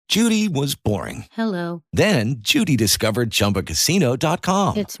Judy was boring. Hello. Then Judy discovered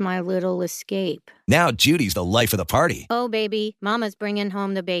ChumbaCasino.com. It's my little escape. Now Judy's the life of the party. Oh, baby, mama's bringing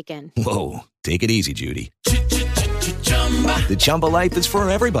home the bacon. Whoa, take it easy, Judy. The Chumba life is for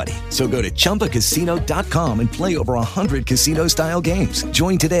everybody. So go to ChumbaCasino.com and play over 100 casino-style games.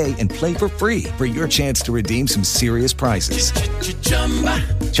 Join today and play for free for your chance to redeem some serious prizes.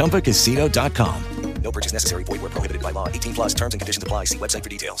 ChumbaCasino.com. No purchase necessary. Void where prohibited by law. 18 plus terms and conditions apply. See website for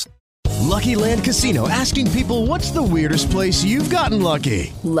details. Lucky Land Casino, asking people, what's the weirdest place you've gotten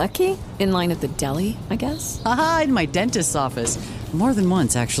lucky? Lucky? In line at the deli, I guess? Aha, in my dentist's office. More than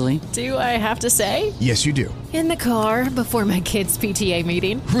once, actually. Do I have to say? Yes, you do. In the car before my kids' PTA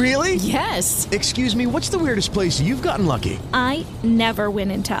meeting. Really? Yes. Excuse me, what's the weirdest place you've gotten lucky? I never win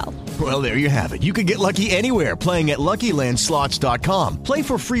and tell. Well, there you have it. You can get lucky anywhere, playing at LuckyLandSlots.com. Play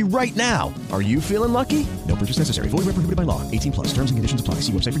for free right now. Are you feeling lucky? No purchase necessary. Void where prohibited by law. 18 plus. Terms and conditions apply.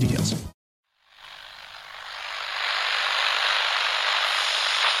 See website for details.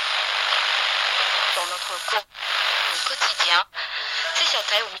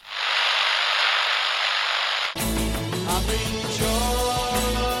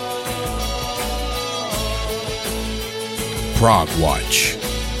 Prog-Watch.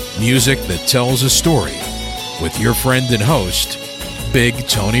 Music that tells a story with your friend and host, Big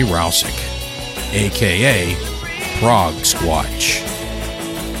Tony Rousick, a.k.a. Prog-Squatch.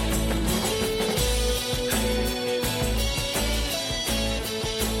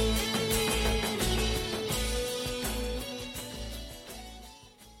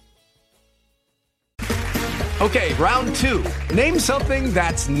 Okay, round two. Name something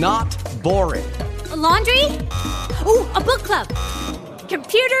that's not boring. A laundry? Ooh, a book club.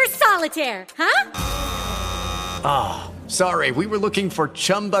 Computer solitaire, huh? Ah, oh, sorry, we were looking for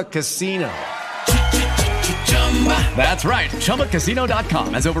Chumba Casino. That's right,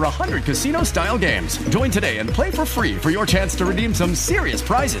 ChumbaCasino.com has over 100 casino-style games. Join today and play for free for your chance to redeem some serious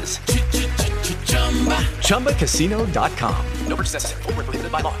prizes. ChumbaCasino.com. No purchase necessary. Void where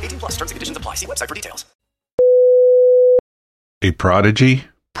prohibited by law. 18 plus. Terms and conditions apply. See website for details. A prodigy?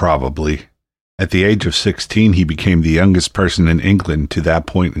 Probably. At the age of 16, he became the youngest person in England to that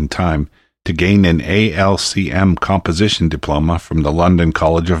point in time to gain an ALCM composition diploma from the London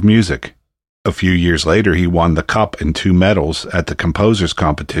College of Music. A few years later, he won the cup and 2 medals at the Composers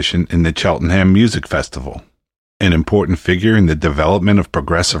Competition in the Cheltenham Music Festival. An important figure in the development of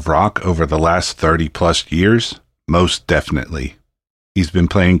progressive rock over the last 30-plus years? Most definitely. He's been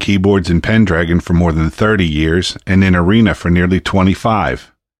playing keyboards in Pendragon for more than 30 years and in Arena for nearly 25.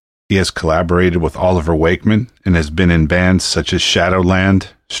 He has collaborated with Oliver Wakeman and has been in bands such as Shadowland,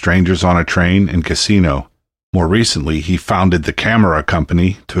 Strangers on a Train, and Casino. More recently, he founded the Camera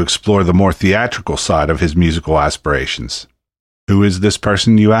Company to explore the more theatrical side of his musical aspirations. Who is this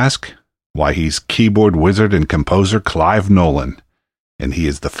person, you ask? Why, he's keyboard wizard and composer Clive Nolan, and he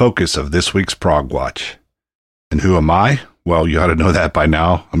is the focus of this week's Prog-Watch. And who am I? Well, you ought to know that by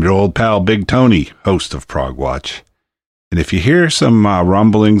now. I'm your old pal Big Tony, host of Prog-Watch. And if you hear some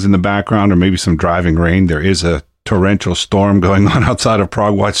rumblings in the background or maybe some driving rain, there is a torrential storm going on outside of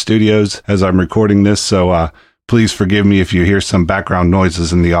Prog-Watch Studios as I'm recording this, so please forgive me if you hear some background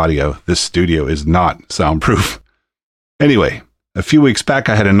noises in the audio. This studio is not soundproof. Anyway, a few weeks back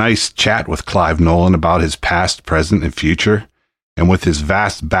I had a nice chat with Clive Nolan about his past, present, and future, and with his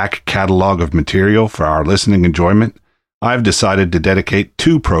vast back catalog of material for our listening enjoyment, I've decided to dedicate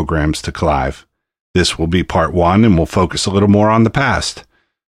 2 programs to Clive. This will be part 1 and will focus a little more on the past.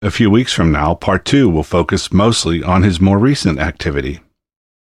 A few weeks from now, part 2 will focus mostly on his more recent activity.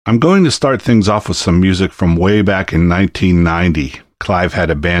 I'm going to start things off with some music from way back in 1990. Clive had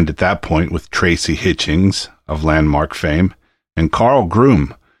a band at that point with Tracy Hitchings, of Landmark fame, and Carl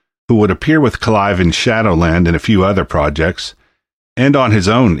Groom, who would appear with Clive in Shadowland and a few other projects, and on his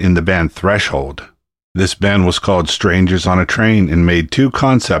own in the band Threshold. This band was called Strangers on a Train and made 2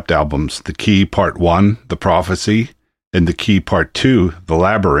 concept albums, The Key Part 1, The Prophecy, and The Key Part 2, The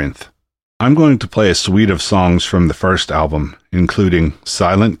Labyrinth. I'm going to play a suite of songs from the first album, including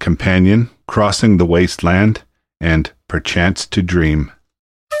Silent Companion, Crossing the Wasteland, and Perchance to Dream.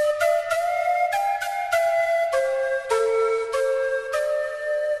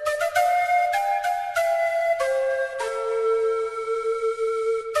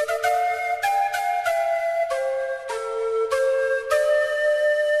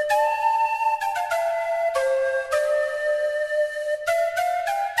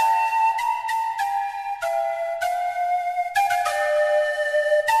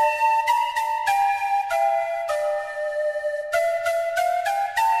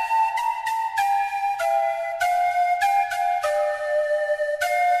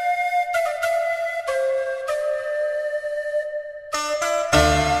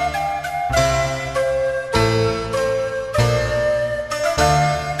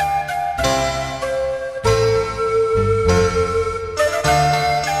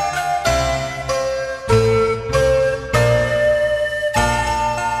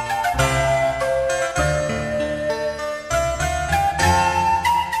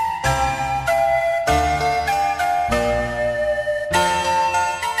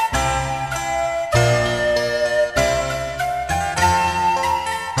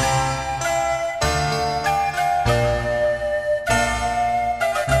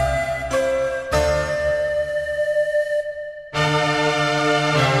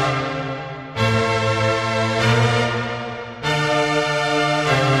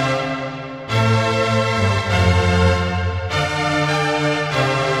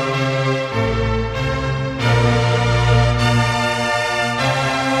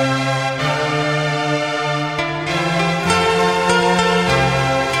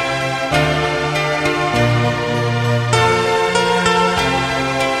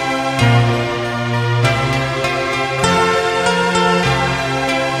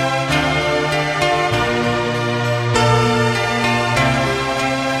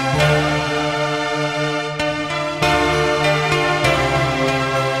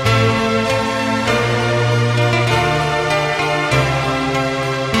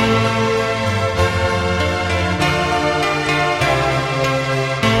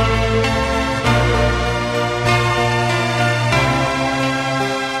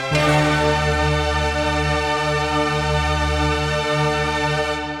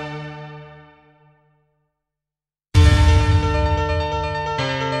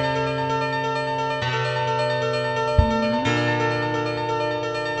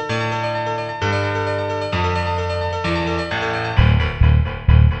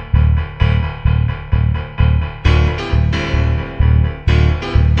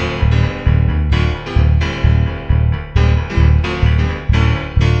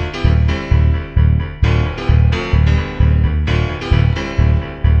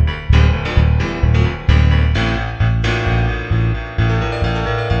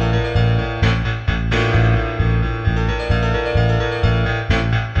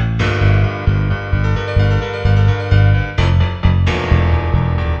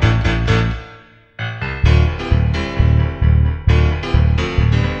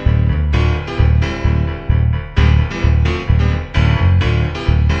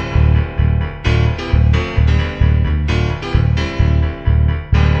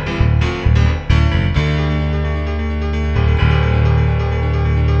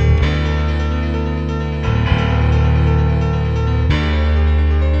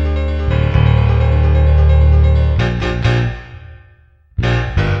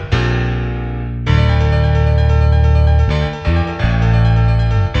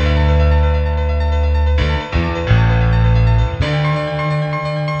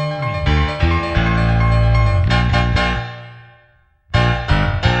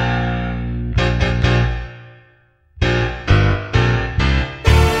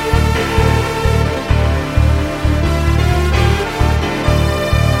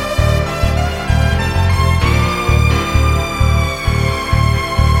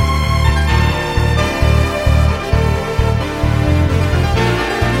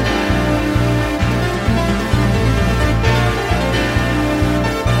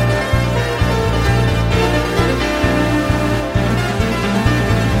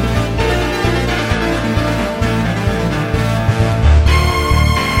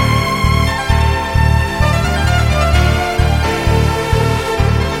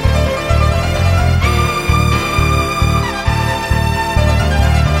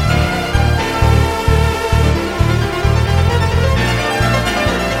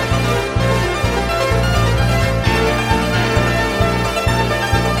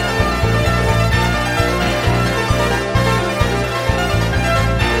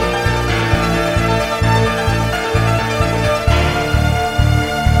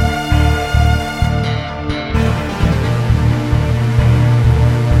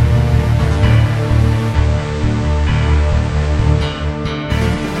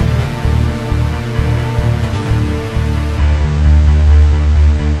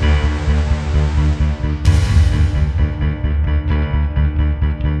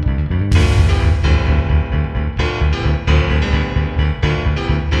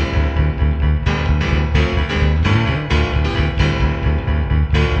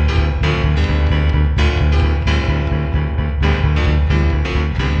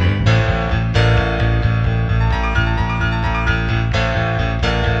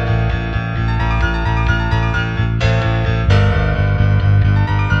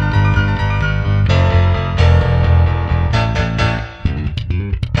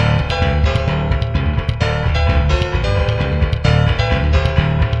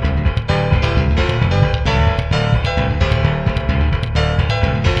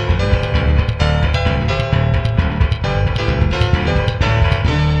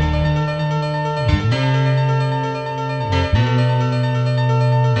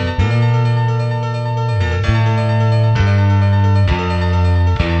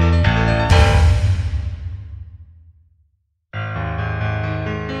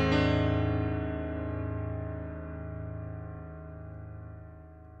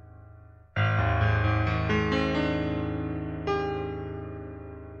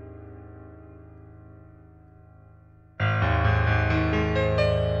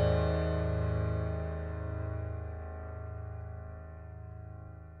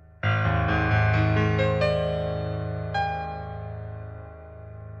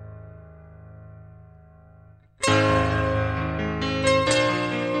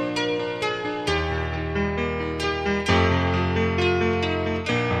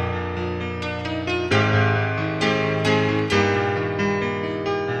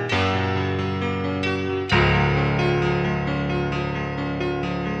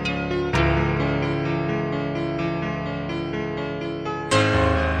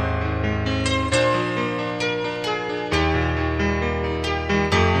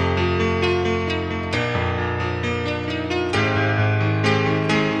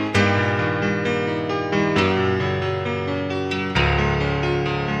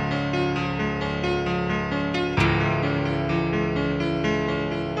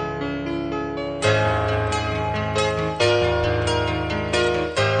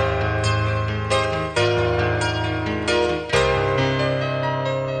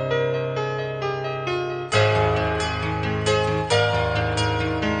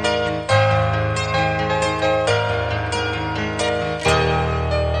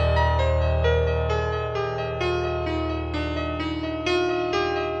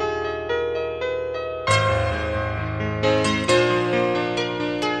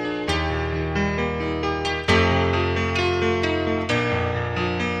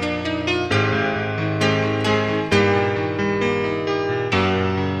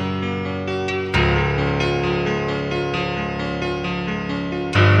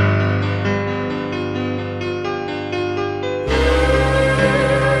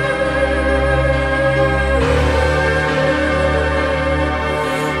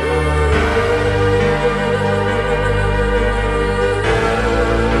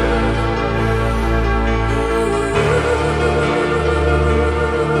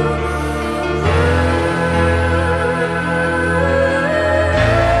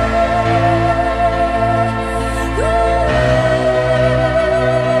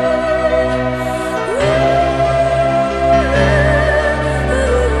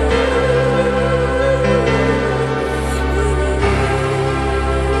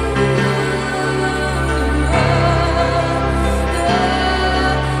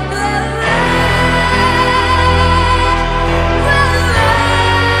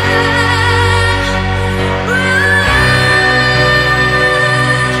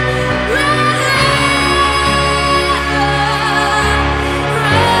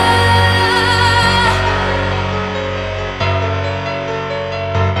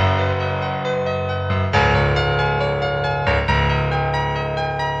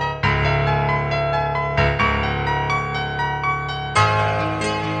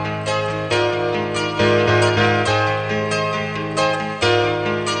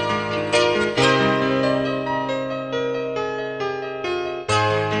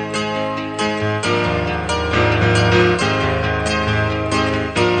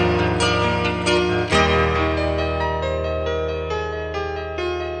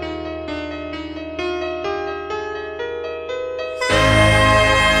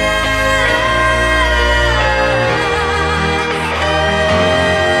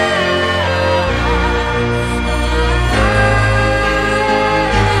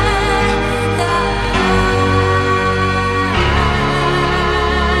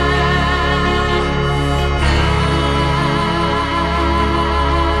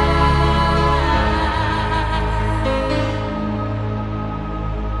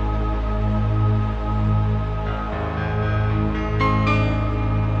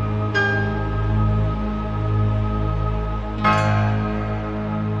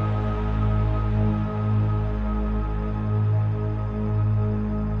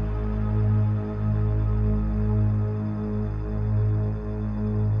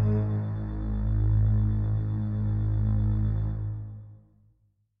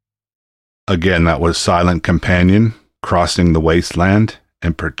 Again, that was Silent Companion, Crossing the Wasteland,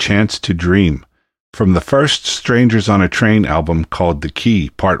 and Perchance to Dream, from the first Strangers on a Train album called The Key,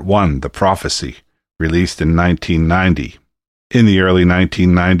 Part 1, The Prophecy, released in 1990. In the early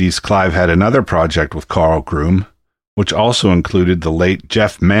 1990s, Clive had another project with Carl Groom, which also included the late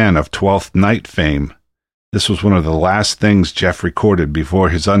Jeff Mann of 12th Night fame. This was one of the last things Jeff recorded before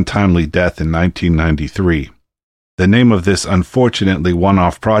his untimely death in 1993. The name of this unfortunately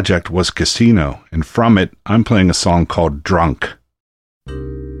one-off project was Casino, and from it, I'm playing a song called Drunk. He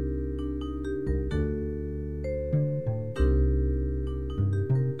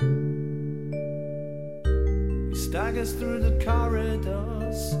staggers through the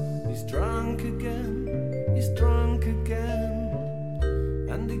corridors. He's drunk again, he's drunk again,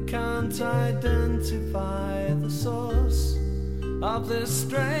 and he can't identify the source of this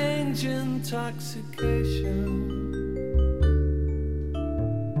strange intoxication.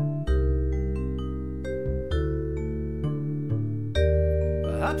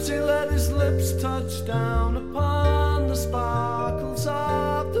 Perhaps he let his lips touch down upon the sparkles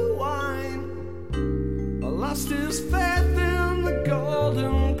of the wine, or lost his faith in the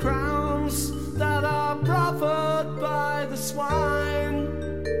golden crowns that are proffered by the swine.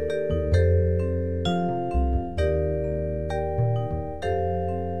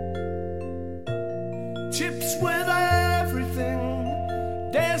 Chips with everything,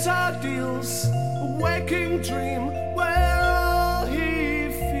 days are deals, a waking dream where all he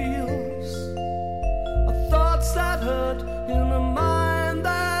feels are thoughts that hurt in a mind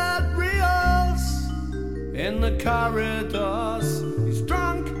that reels. In the corridors, he's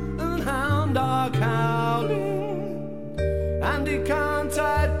drunk and hound dog howling, and he can't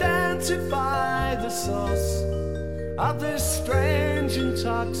identify the source of this strange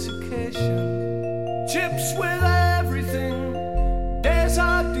intoxication. Chips with everything, days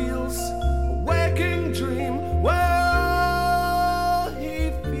are deals, a waking dream where all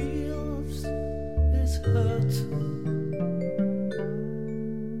he feels is hurt.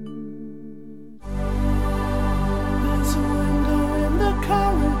 There's a window in the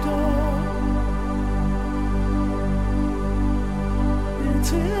corridor. It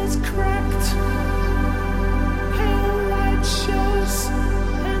is cracked, pale light shows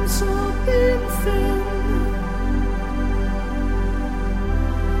pencil beam thin.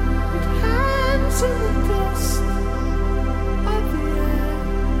 In the dust of the air,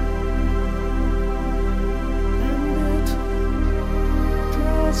 and it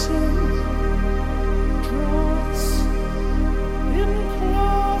draws him,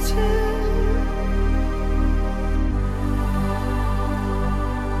 implores him.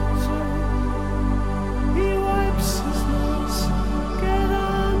 So he wipes his nose, get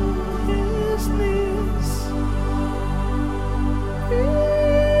on his knees.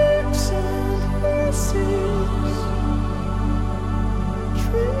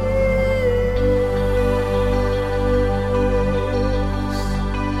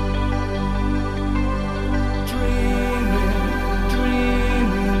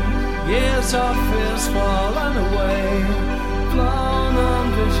 Of fears fallen away, blown on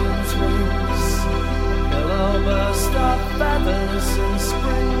vision's wings, a pillow burst of feathers in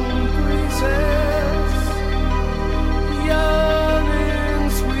spring breezes.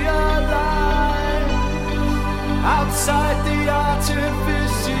 Yearnings we are lying outside the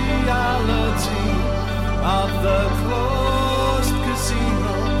artificiality of the closed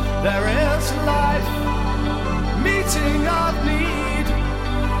casino. There is life, meeting of need.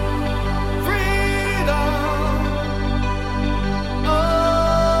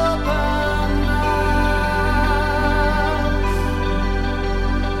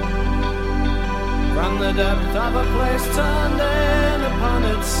 The depth of a place turned in upon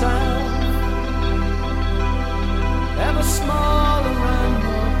itself, ever smaller and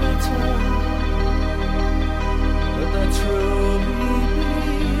more bitter. Would there truly be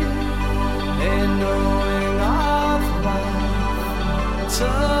a knowing of life,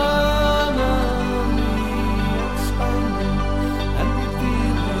 eternally expanding and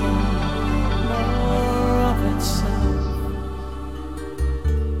revealing more of itself?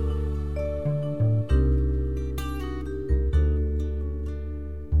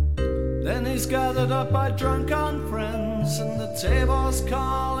 Then he's gathered up by drunken friends, and the tables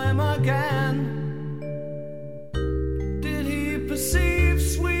call him again. Did he perceive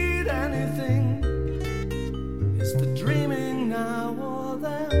sweet anything? Is the dreaming now or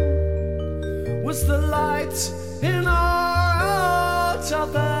then? Was the light in or out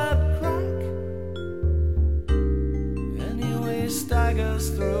of that crack? Anyway, he staggers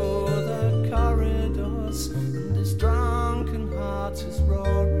through the corridors, and his drunken heart is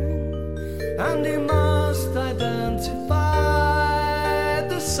roaring. and he must identify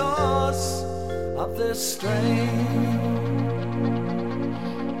the source of this strain.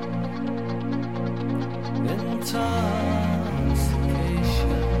 Intoxication.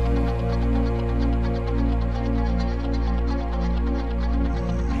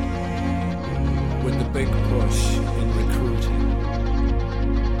 With the big push in recruiting,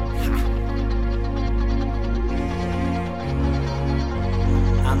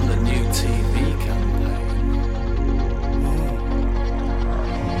 and the new TV campaign.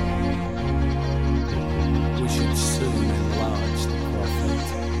 We should soon enlarge the profit.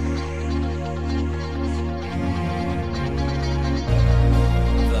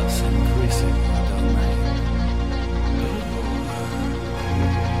 Thus increasing our domain.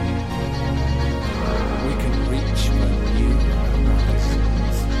 We can reach the new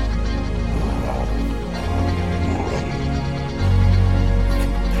horizons.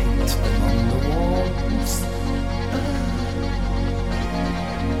 Paint them on the walls.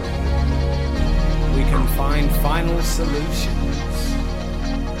 We can find final solutions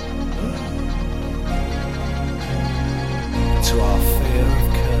to our fear of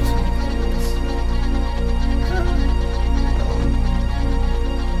curtains.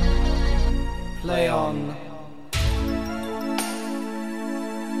 Play on.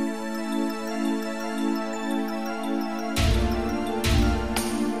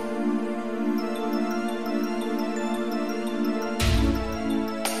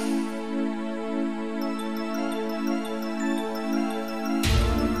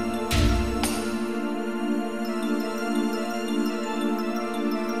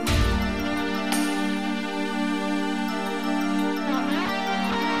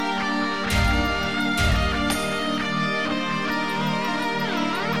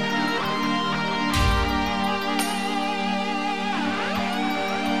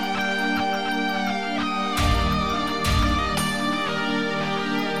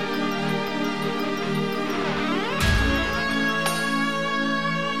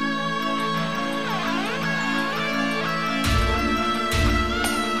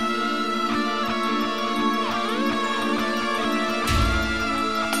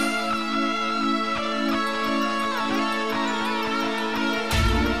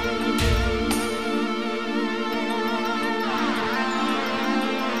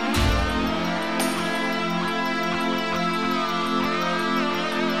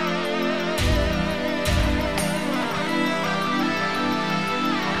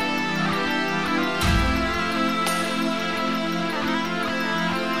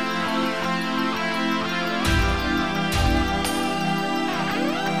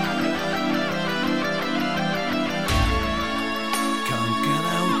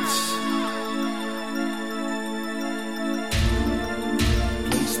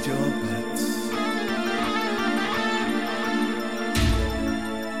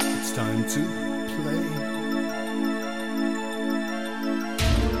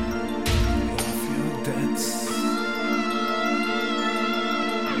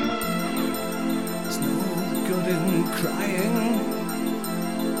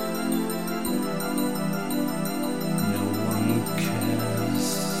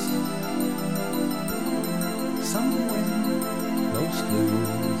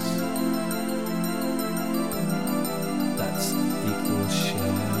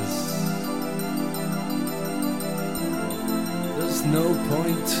 No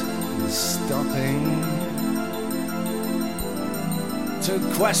point in stopping to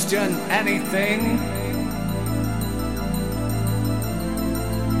question anything.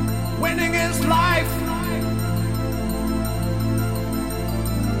 Winning is life.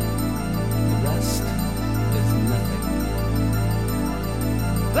 The rest is nothing.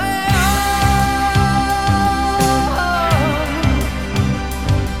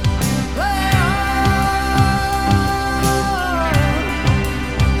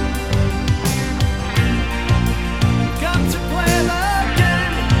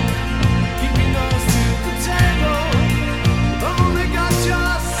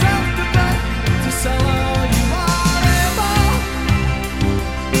 So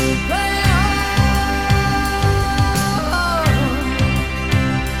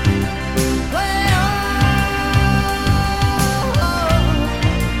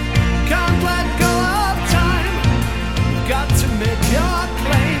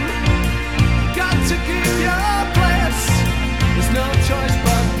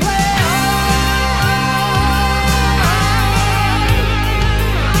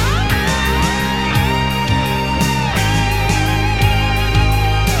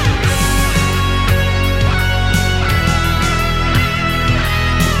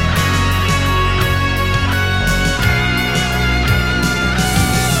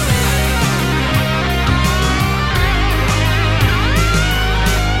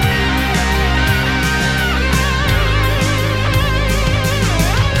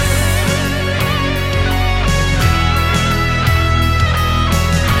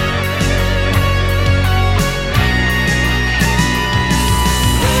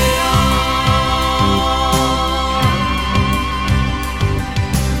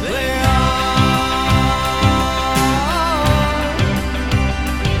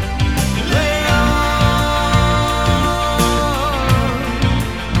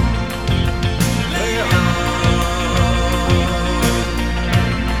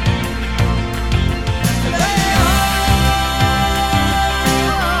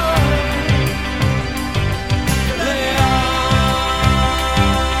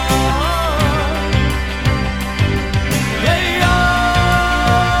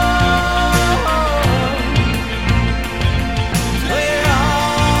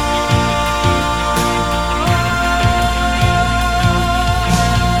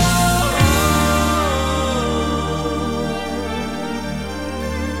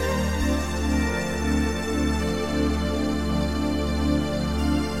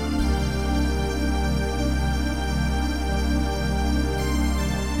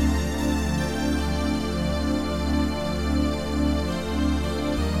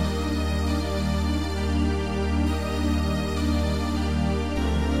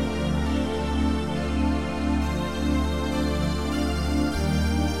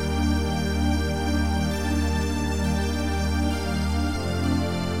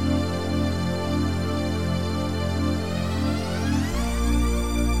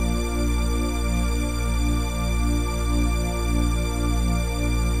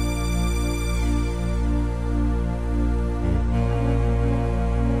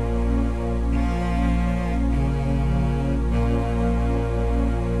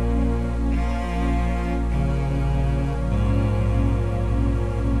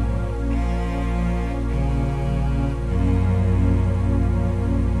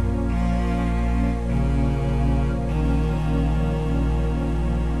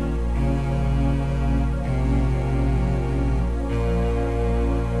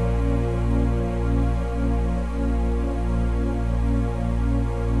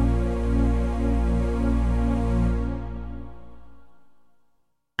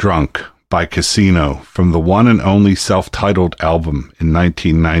Drunk by Casino from the one and only self-titled album in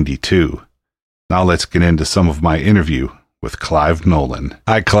 1992. Now let's get into some of my interview with Clive Nolan.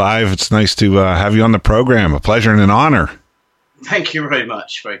 Hi, Clive. It's nice to have you on the program. A pleasure and an honor. Thank you very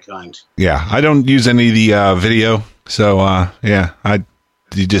much. Very kind. Yeah, I don't use any of the video, so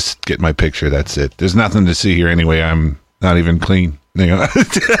you just get my picture. That's it. There's nothing to see here anyway. I'm not even clean. I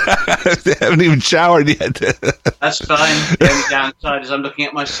haven't even showered yet. That's fine. The only downside is I'm looking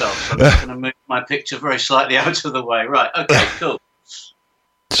at myself, so I'm just going to move my picture very slightly out of the way. Right. Okay. Cool.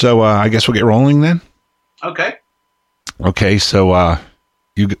 So I guess we'll get rolling then. Okay. Okay. So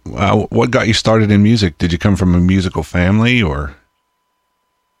what got you started in music? Did you come from a musical family, or?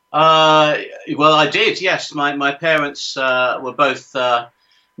 Well, I did. Yes, my parents were both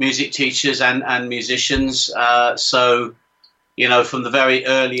music teachers and musicians. So, you know, from the very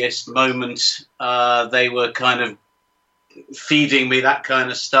earliest moment, they were kind of feeding me that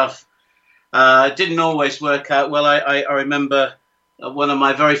kind of stuff. It didn't always work out well. I remember one of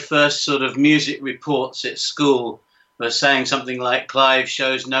my very first sort of music reports at school was saying something like, Clive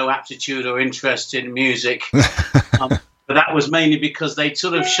shows no aptitude or interest in music. But that was mainly because they'd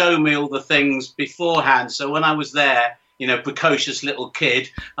sort of show me all the things beforehand. So when I was there, you know, precocious little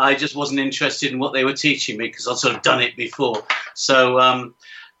kid, I just wasn't interested in what they were teaching me because I'd sort of done it before. So,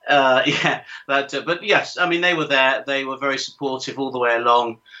 but yes, I mean, they were there. They were very supportive all the way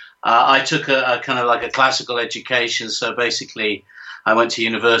along. I took a kind of like a classical education. So basically, I went to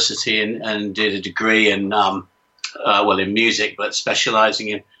university and did a degree in, in music, but specializing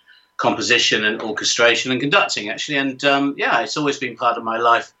in composition and orchestration and conducting, actually. And it's always been part of my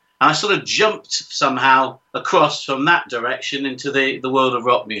life. And I sort of jumped somehow across from that direction into the world of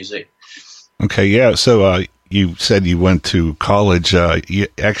rock music. Okay, yeah. So you said you went to college. You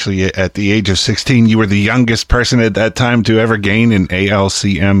actually, at the age of 16, you were the youngest person at that time to ever gain an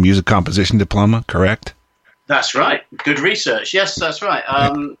ALCM music composition diploma, correct? That's right. Good research. Yes, that's right.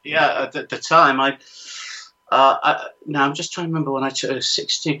 At the time, I'm just trying to remember when I was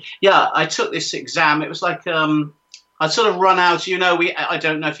 16. Yeah, I took this exam. It was like I'd sort of run out. You know, I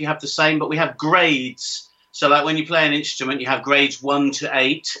don't know if you have the same, but we have grades. So like when you play an instrument, you have grades 1 to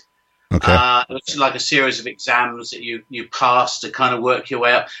 8. Okay. It's like a series of exams that you pass to kind of work your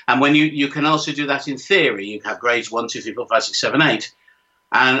way up. And when you can also do that in theory, you have grades 1, 2, 3, 4, 5, 6, 7, 8.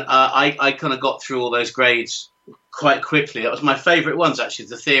 And I kind of got through all those grades quite quickly. That was my favorite ones, actually,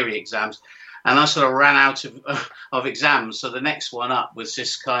 the theory exams. And I sort of ran out of exams. So the next one up was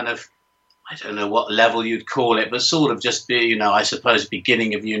this kind of, I don't know what level you'd call it, but sort of just be, you know, I suppose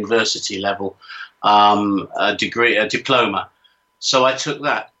beginning of university level, a diploma. So I took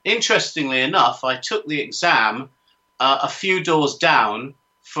that. Interestingly enough, I took the exam a few doors down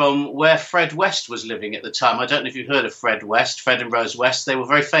from where Fred West was living at the time. I don't know if you've heard of Fred and Rose West. They were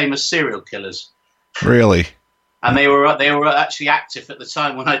very famous serial killers. Really? And they were actually active at the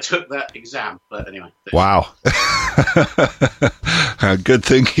time when I took that exam. But anyway. Wow. Good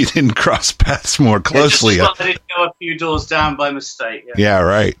thing you didn't cross paths more closely. I didn't go a few doors down by mistake. Yeah,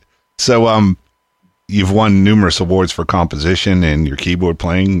 right. So you've won numerous awards for composition and your keyboard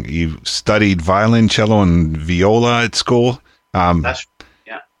playing. You've studied violin, cello, and viola at school. That's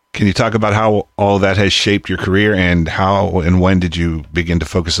yeah. Can you talk about how all that has shaped your career and how and when did you begin to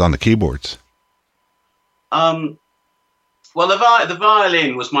focus on the keyboards? Well, the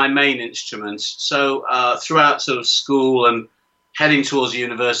violin was my main instrument. So throughout sort of school and heading towards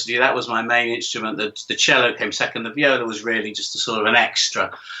university, that was my main instrument. The cello came second. The viola was really just a sort of an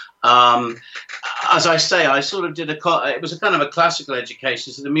extra. As I say, I sort of it was a kind of a classical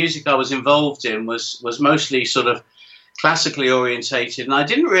education. So the music I was involved in was mostly sort of classically orientated. And I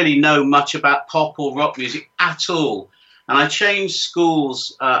didn't really know much about pop or rock music at all. And I changed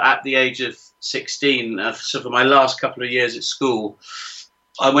schools at the age of 16. So for my last couple of years at school,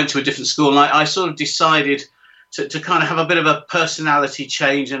 I went to a different school, and I sort of decided to kind of have a bit of a personality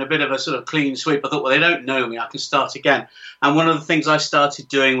change and a bit of a sort of clean sweep. I thought, well, they don't know me, I can start again. And one of the things I started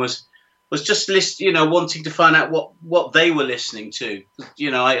doing was just wanting to find out what they were listening to.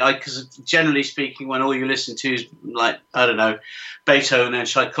 You know, because generally speaking, when all you listen to is like, I don't know, Beethoven and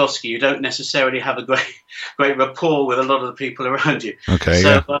Tchaikovsky, you don't necessarily have a great rapport with a lot of the people around you. Okay.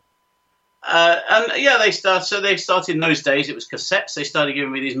 So, they started in those days. It was cassettes. They started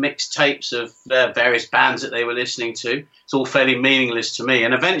giving me these mixed tapes of various bands that they were listening to. It's all fairly meaningless to me.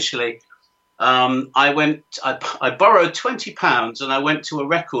 And eventually, I borrowed £20 and I went to a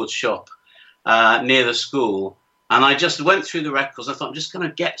record shop near the school, and I just went through the records. I thought, I'm just going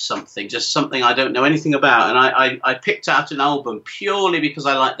to get something, just something I don't know anything about. And I picked out an album purely because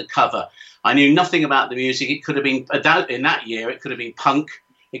I liked the cover. I knew nothing about the music. It could have been in that year. It could have been punk.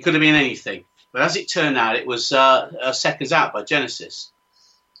 It could have been anything. But as it turned out, it was Seconds Out by Genesis.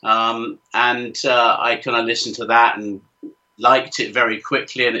 I kind of listened to that and liked it very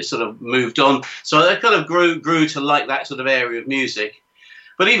quickly, and it sort of moved on. So I kind of grew to like that sort of area of music.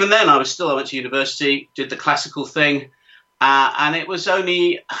 But even then, I went to university, did the classical thing, and it was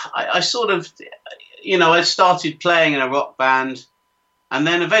only, I started playing in a rock band, and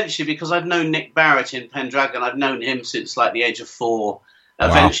then eventually, because I'd known Nick Barrett in Pendragon, I'd known him since like the age of 4. Wow.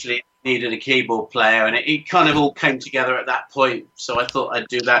 Eventually, I needed a keyboard player, and it kind of all came together at that point. So I thought I'd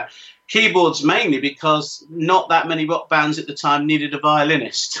do that. Keyboards mainly because not that many rock bands at the time needed a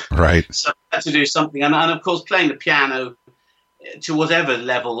violinist. Right. So I had to do something, and of course, playing the piano to whatever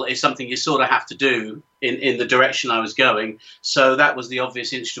level is something you sort of have to do in the direction I was going. So that was the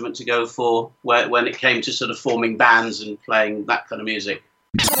obvious instrument to go for when it came to sort of forming bands and playing that kind of music.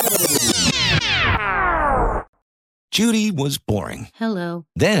 Judy was boring. Hello.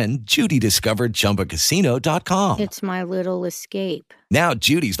 Then Judy discovered ChumbaCasino.com. It's my little escape. Now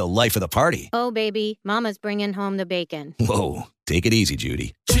Judy's the life of the party. Oh, baby, mama's bringing home the bacon. Whoa, take it easy,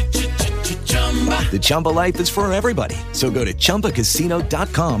 Judy. The Chumba life is for everybody. So go to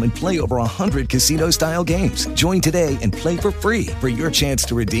ChumbaCasino.com and play over 100 casino-style games. Join today and play for free for your chance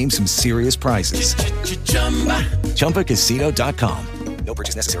to redeem some serious prizes. ChumbaCasino.com. No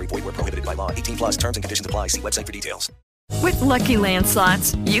purchase necessary. Void where prohibited by law. 18+ terms and conditions apply. See website for details. With Lucky Land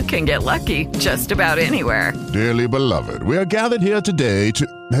Slots, you can get lucky just about anywhere. Dearly beloved, we are gathered here today to...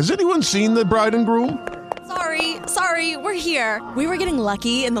 Has anyone seen the bride and groom? Sorry, we're here. We were getting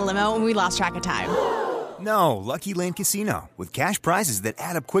lucky in the limo and we lost track of time. No, Lucky Land Casino, with cash prizes that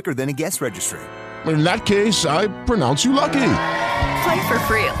add up quicker than a guest registry. In that case, I pronounce you lucky. Play for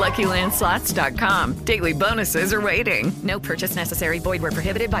free at LuckyLandSlots.com. Daily bonuses are waiting. No purchase necessary. Void where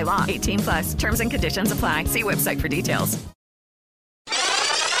prohibited by law. 18+. Terms and conditions apply. See website for details.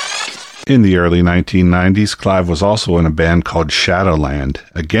 In the early 1990s, Clive was also in a band called Shadowland,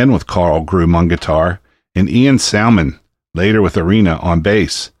 again with Carl Groom on guitar, and Ian Salmon, later with Arena, on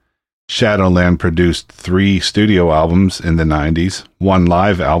bass. Shadowland produced 3 studio albums in the 90s, 1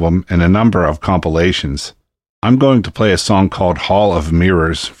 live album, and a number of compilations. I'm going to play a song called Hall of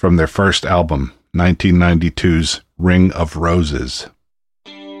Mirrors from their first album, 1992's Ring of Roses.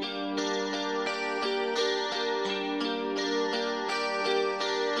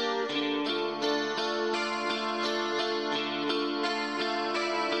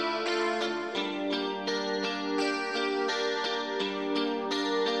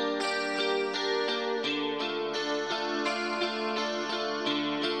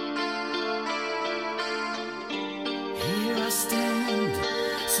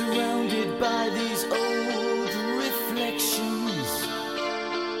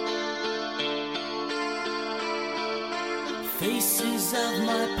 Faces of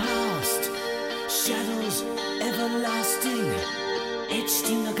my past, shadows everlasting, etched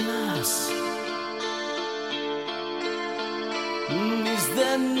in the glass. Is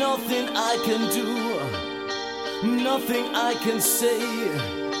there nothing I can do, nothing I can say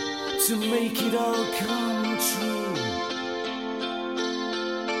to make it all come true?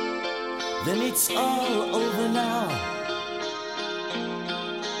 Then it's all over now.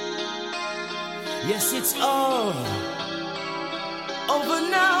 Yes, it's all over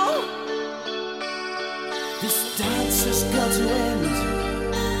now. This dance has got to end.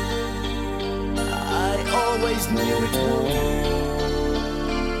 I always knew it would.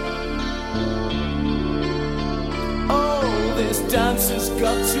 Oh, this dance has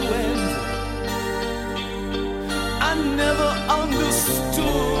got to end. I never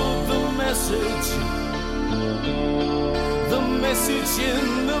understood the message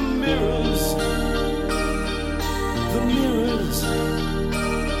in the mirrors. The mirrors.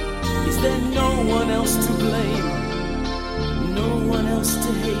 Is there no one else to blame? No one else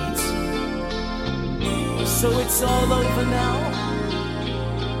to hate? So it's all over now.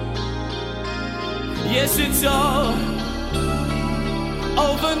 Yes, it's all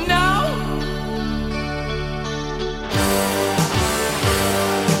over now.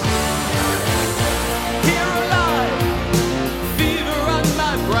 Here alive, fever on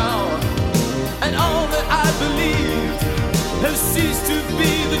my brow, and all that I believed has ceased to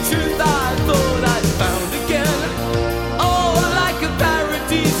be the truth I thought I'd found again. Oh, like a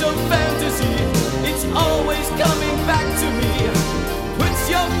paradiso fantasy, it's always coming back to me. Put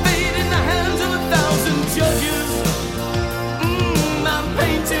your fate in the hands of 1,000 judges. I'm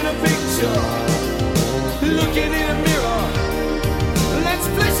painting a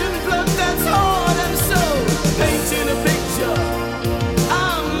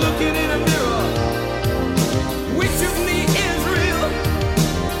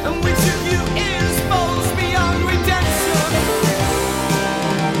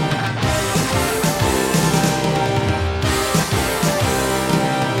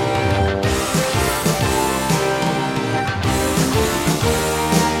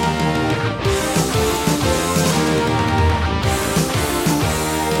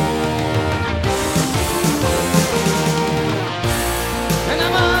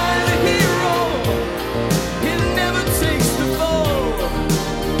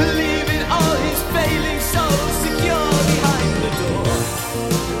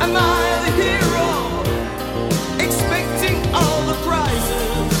Am I the hero, expecting all the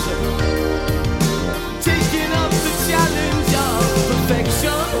prizes, taking up the challenge of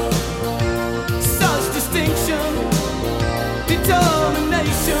perfection, such distinction,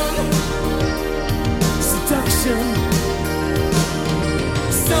 determination, seduction?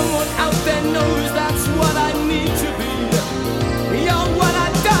 Someone out there knows that's what I need to be. You're what I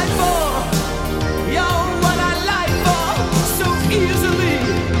died for. You're what I lied for so easily.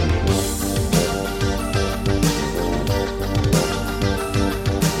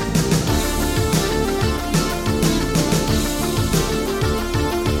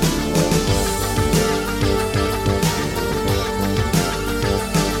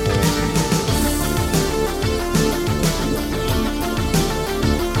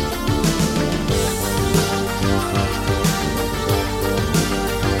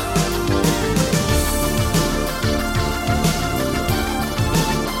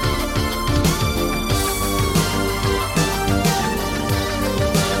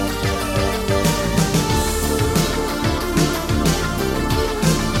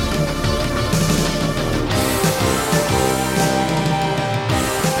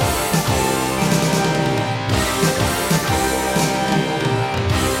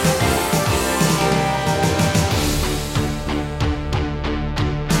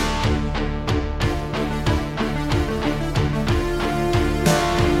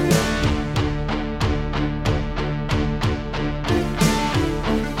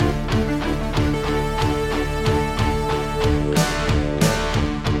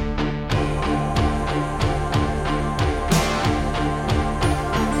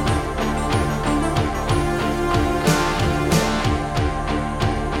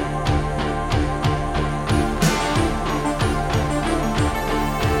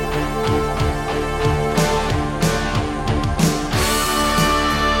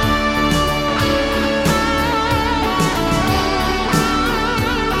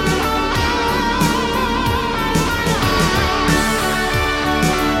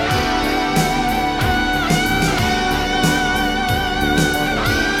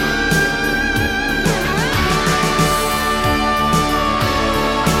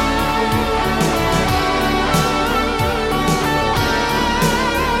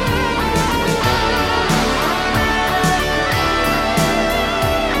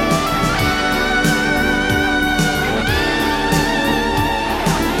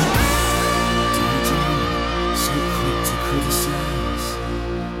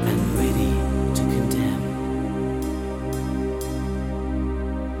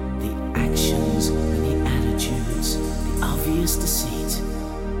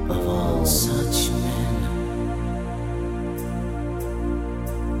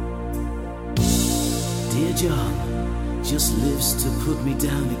 Just lives to put me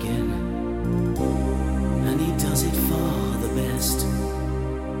down again, and he does it for the best,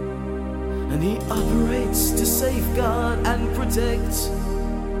 and he operates to safeguard and protect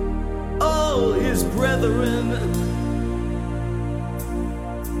all his brethren.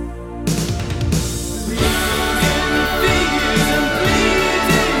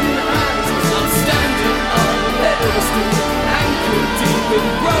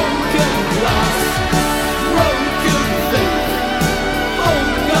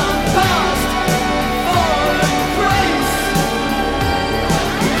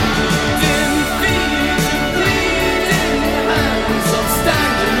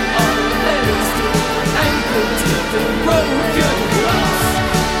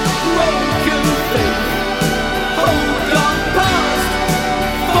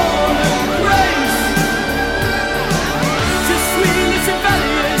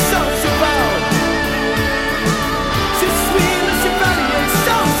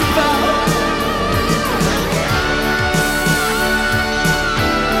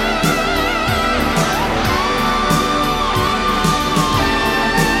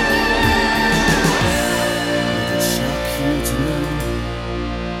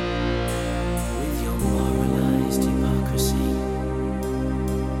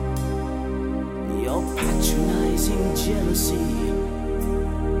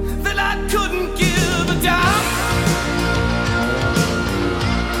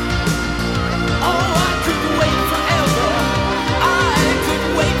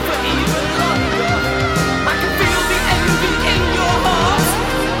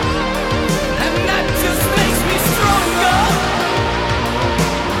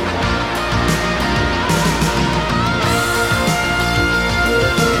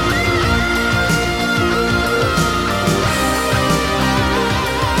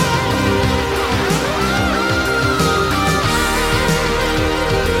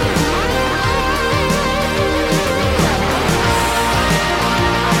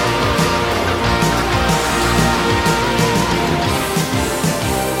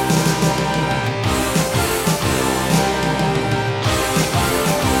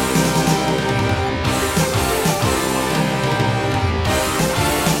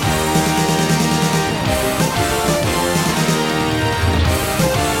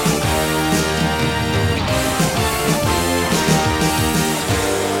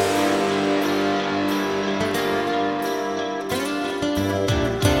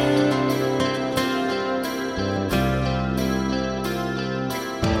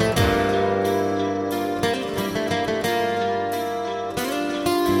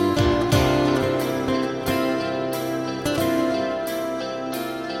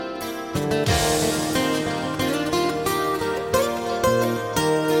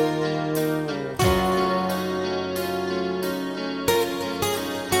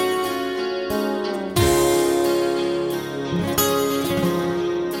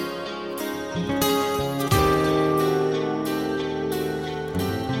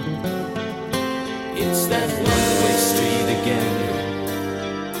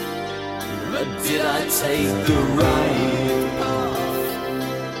 did I take the right path?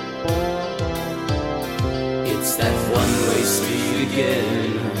 It's that one-way street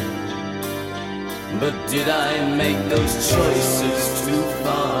again. But did I make those choices too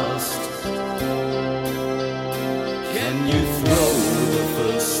fast? Can you throw the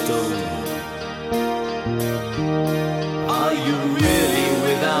first stone? Are you really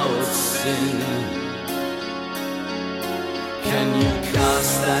without sin? Can you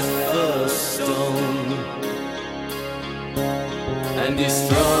cast that first stone and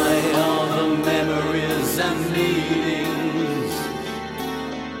destroy all the memories and meanings?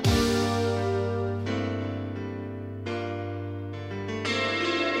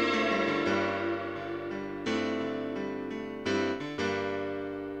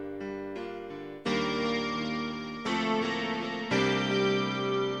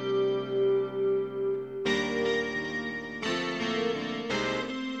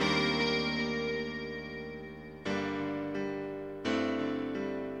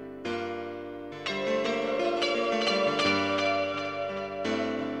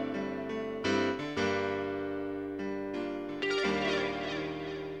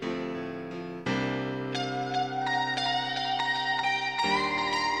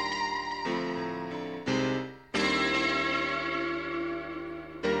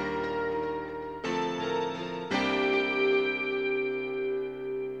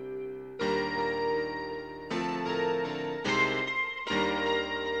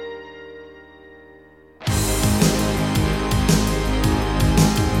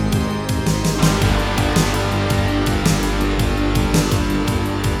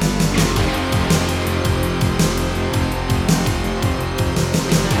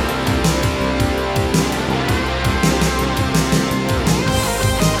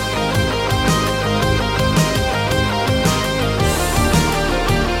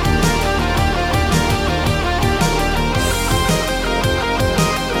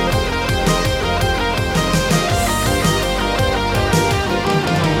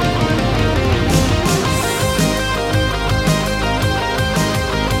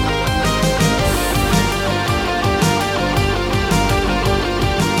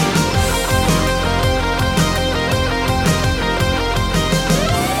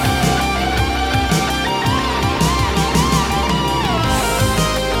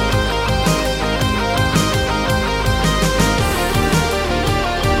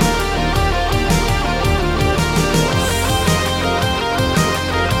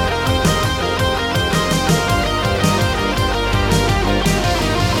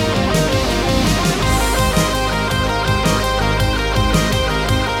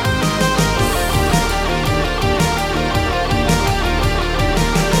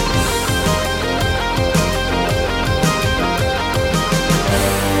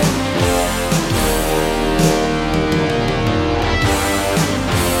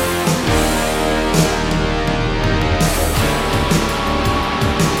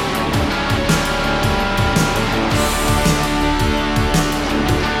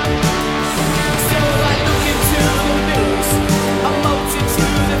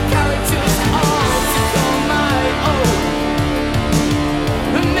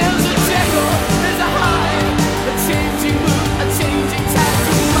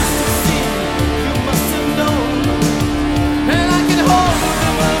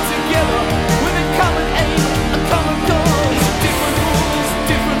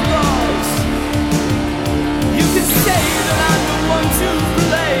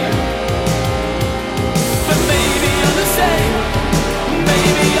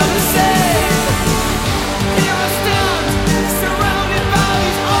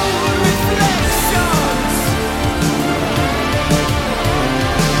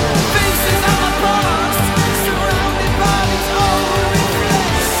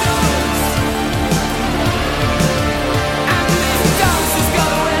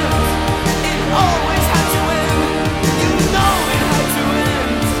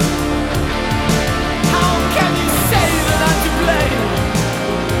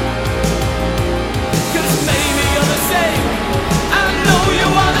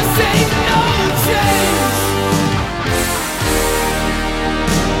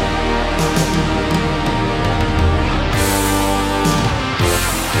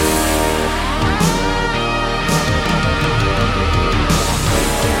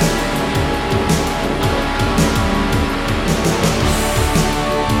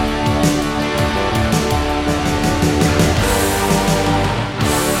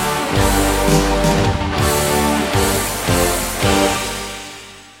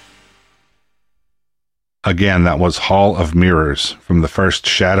 Again, that was Hall of Mirrors from the first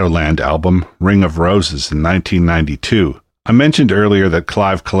Shadowland album, Ring of Roses, in 1992. I mentioned earlier that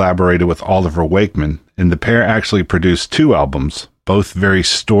Clive collaborated with Oliver Wakeman, and the pair actually produced 2 albums, both very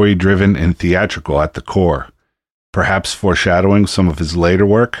story-driven and theatrical at the core, perhaps foreshadowing some of his later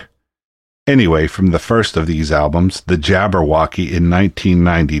work. Anyway, from the first of these albums, The Jabberwocky in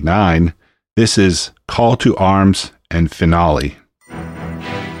 1999, this is Call to Arms and Finale.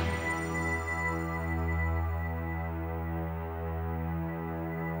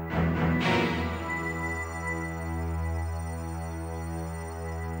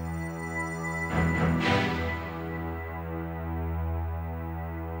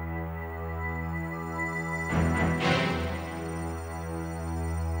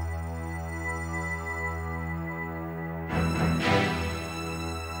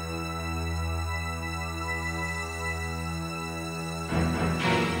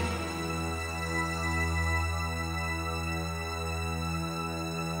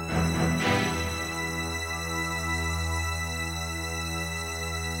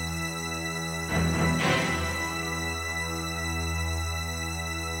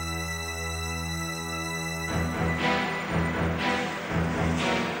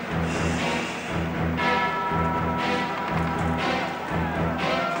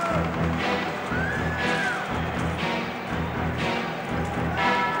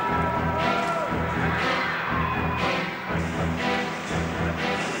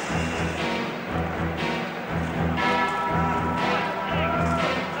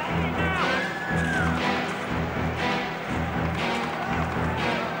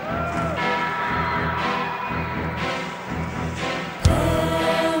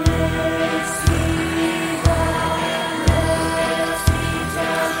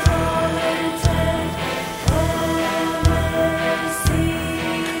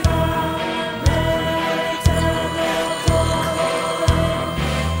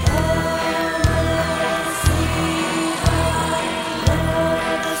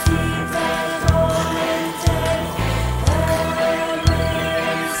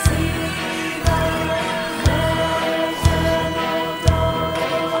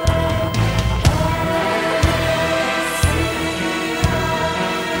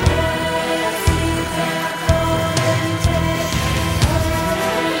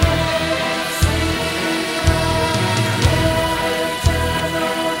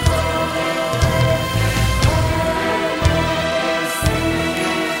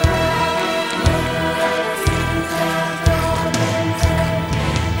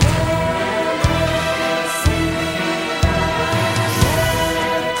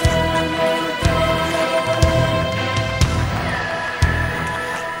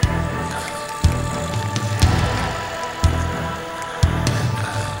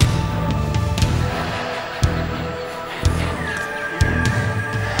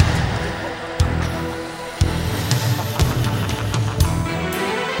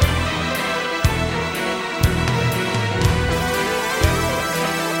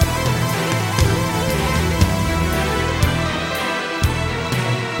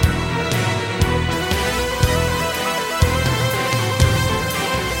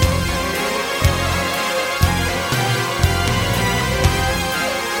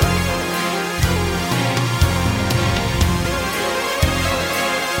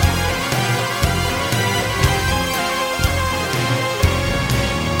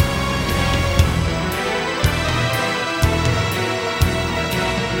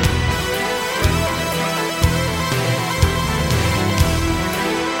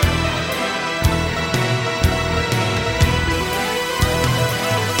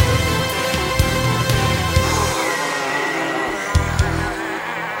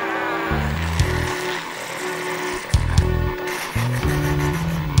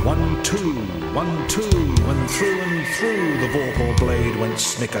 through the vorpal blade went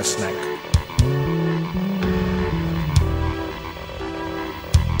snicker-snack.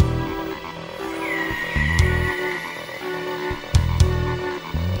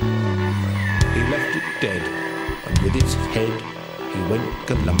 He left it dead, and with its head he went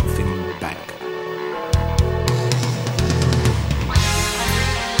galumphing back.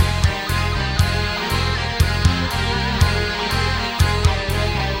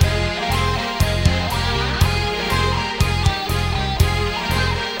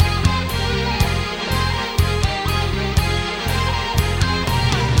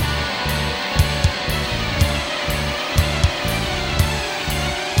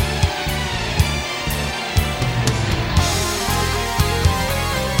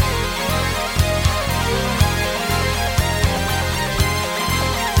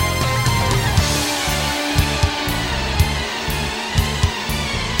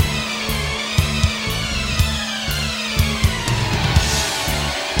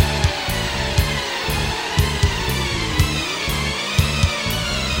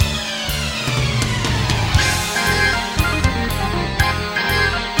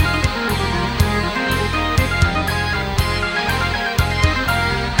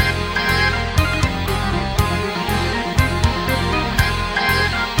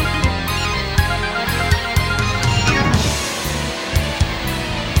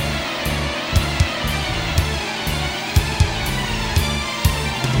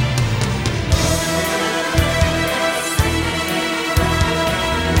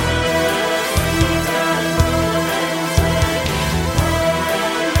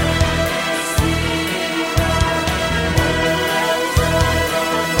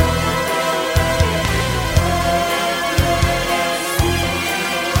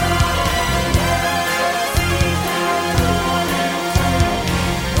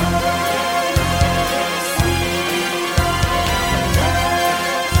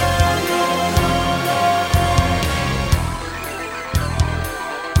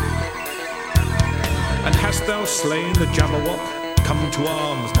 the Jabberwock, come to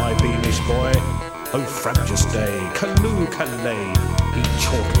arms, my beamish boy. Oh, frabjous day, callooh, Calais, he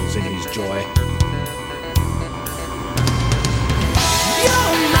chortles in his joy.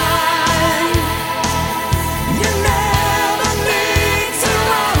 You're mine. You never need to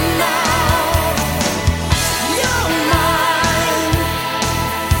run now. You're mine.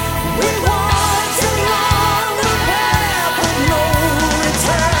 We walked along the path of no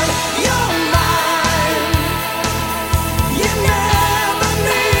return. You're mine. You never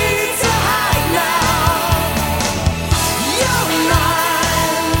need to hide now. You're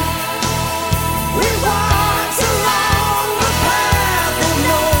mine. We walked along the path of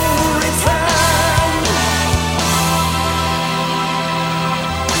no return.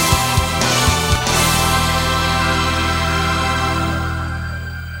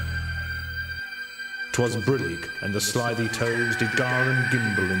 'Twas brillig, and the slithy toes did gar and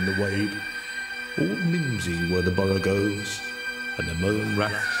gimble in the wade. All mimsy were the borogoves, and the moan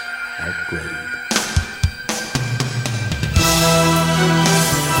raths outgrade.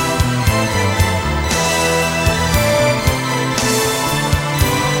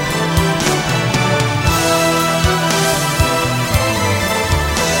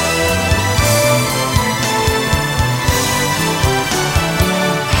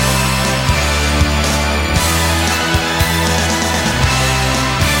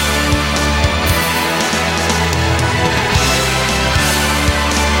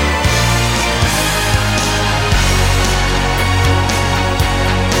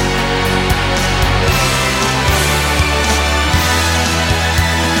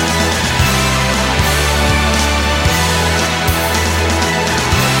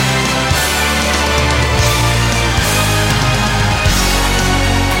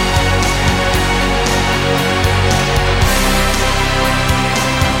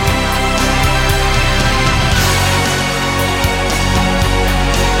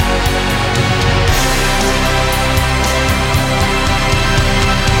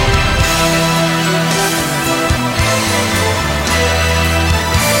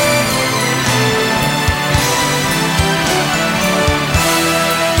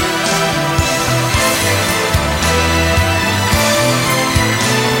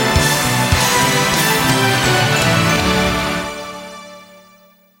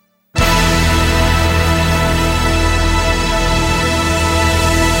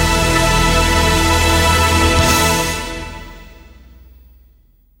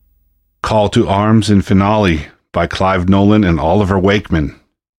 Call to Arms and Finale by Clive Nolan and Oliver Wakeman,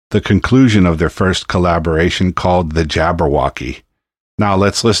 the conclusion of their first collaboration called The Jabberwocky. Now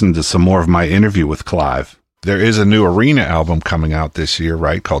let's listen to some more of my interview with Clive. There is a new Arena album coming out this year,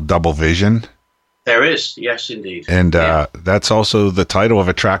 right, called Double Vision? There is, yes, indeed. And that's also the title of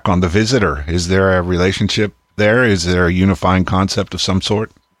a track on The Visitor. Is there a relationship there? Is there a unifying concept of some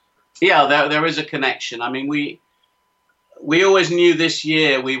sort? Yeah, there is a connection. I mean, we always knew this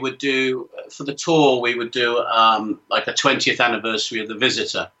year we would do, for the tour, we would do like a 20th anniversary of The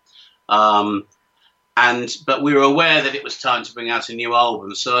Visitor. But we were aware that it was time to bring out a new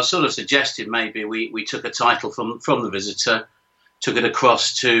album. So I sort of suggested maybe we took a title from The Visitor, took it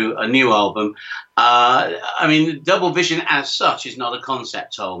across to a new album. I mean, Double Vision as such is not a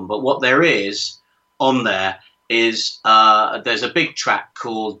concept album, but what there is on there is there's a big track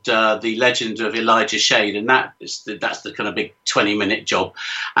called The Legend of Elijah Shade, and that's the kind of big 20-minute job.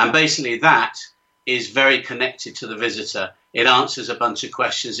 And basically that is very connected to The Visitor. It answers a bunch of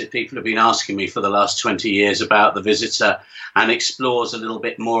questions that people have been asking me for the last 20 years about The Visitor and explores a little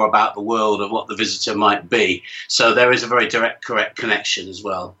bit more about the world of what The Visitor might be. So there is a very direct, correct connection as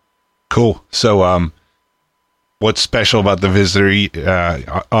well. Cool. So what's special about The Visitor?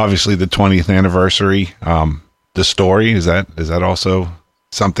 Obviously the 20th anniversary. The story, is that also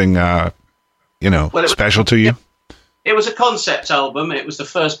something, special to you? It was a concept album. It was the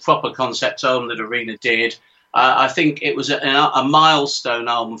first proper concept album that Arena did. I think it was a milestone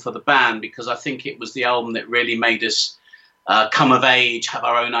album for the band because I think it was the album that really made us come of age, have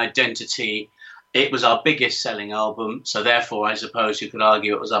our own identity. It was our biggest selling album. So therefore, I suppose you could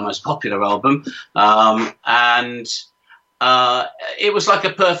argue it was our most popular album. It was like a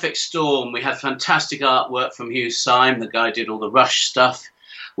perfect storm. We had fantastic artwork from Hugh Syme. The guy did all the Rush stuff.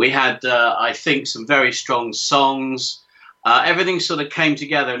 We had, I think, some very strong songs. Everything sort of came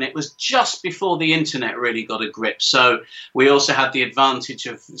together, and it was just before the internet really got a grip. So we also had the advantage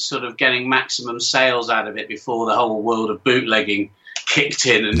of sort of getting maximum sales out of it before the whole world of bootlegging kicked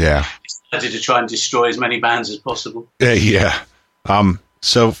in and started to try and destroy as many bands as possible. Yeah.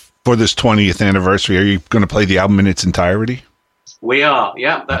 So for this 20th anniversary, are you going to play the album in its entirety? We are,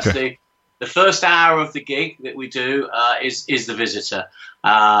 yeah. That's The first hour of the gig that we do is The Visitor.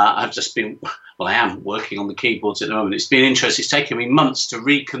 I am working on the keyboards at the moment. It's been interesting. It's taken me months to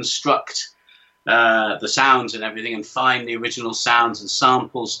reconstruct the sounds and everything and find the original sounds and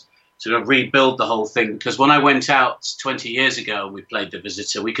samples to rebuild the whole thing. Because when I went out 20 years ago, we played The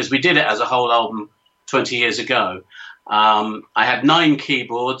Visitor, because we did it as a whole album 20 years ago. I had 9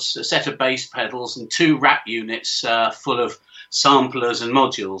 keyboards, a set of bass pedals, and 2 rack units full of samplers and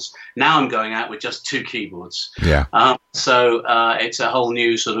modules. Now I'm going out with just 2 keyboards. Yeah. So it's a whole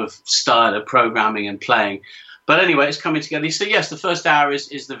new sort of style of programming and playing. But anyway, it's coming together. So yes, the first hour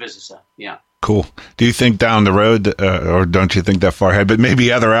is The Visitor. Yeah. Cool. Do you think down the road, or don't you think that far ahead, but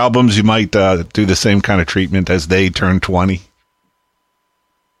maybe other albums you might do the same kind of treatment as they turn 20?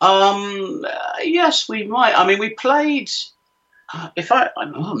 Yes, we might. I mean, we played. I'm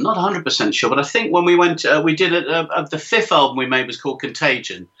not 100% sure, but I think when we went, we did it. The 5th album we made was called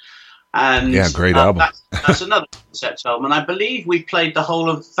Contagion, and yeah, great album. That's another concept album, and I believe we played the whole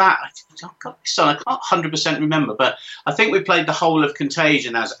of that. I can't 100% remember, but I think we played the whole of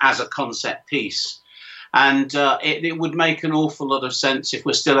Contagion as a concept piece. And it would make an awful lot of sense if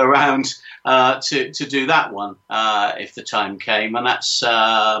we're still around to do that one if the time came. And that's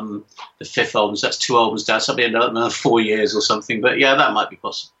the 5th album. So that's 2 albums down. So it'll be another 4 years or something. But yeah, that might be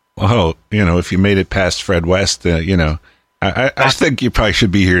possible. Well, if you made it past Fred West, I think you probably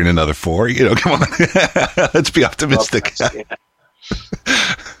should be here in another 4. Come on, let's be optimistic.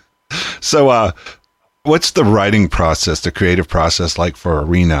 So, what's the writing process, the creative process like for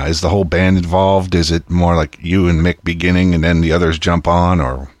Arena? Is the whole band involved? Is it more like you and Mick beginning and then the others jump on,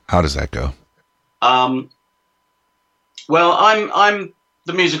 or how does that go? Well, I'm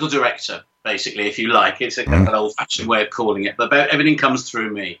the musical director, basically, if you like. It's a kind of an old-fashioned way of calling it, but everything comes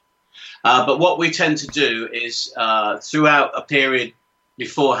through me. But what we tend to do is throughout a period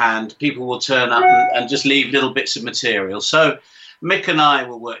beforehand, people will turn up and just leave little bits of material. So Mick and I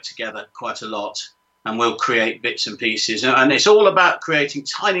will work together quite a lot, and we'll create bits and pieces. And it's all about creating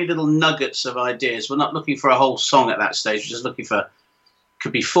tiny little nuggets of ideas. We're not looking for a whole song at that stage. We're just looking for,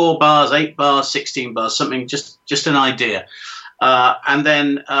 could be 4 bars, 8 bars, 16 bars, something, just an idea. And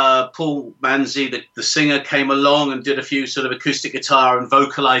then Paul Manzi, the singer, came along and did a few sort of acoustic guitar and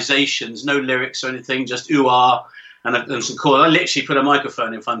vocalizations, no lyrics or anything, just ooh-ah and some chords. I literally put a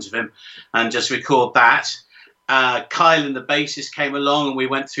microphone in front of him and just record that. Kyle and the bassist came along, and we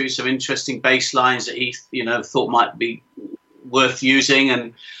went through some interesting bass lines that he, thought might be worth using,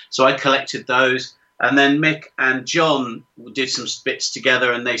 and so I collected those. And then Mick and John did some bits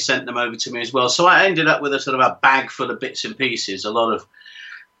together, and they sent them over to me as well. So I ended up with a sort of a bag full of bits and pieces, a lot of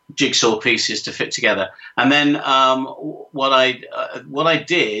jigsaw pieces to fit together. And then what I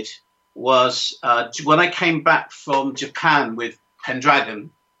did was when I came back from Japan with Pendragon,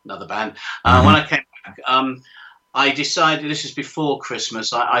 another band, when I came back. I decided, this is before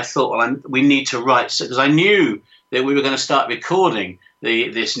Christmas, I thought, well, we need to write, because I knew that we were going to start recording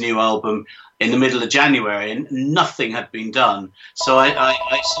this new album in the middle of January, and nothing had been done. So I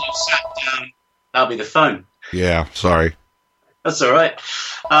sort of sat down. That'll be the phone. Yeah, sorry. That's all right.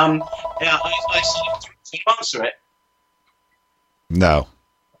 I sort of answer it. No.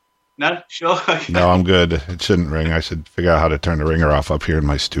 No? Sure? Okay. No, I'm good. It shouldn't ring. I should figure out how to turn the ringer off up here in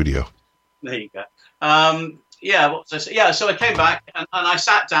my studio. There you go. What was I saying? Yeah, so I came back and I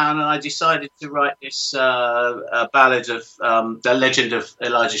sat down and I decided to write this ballad of The Legend of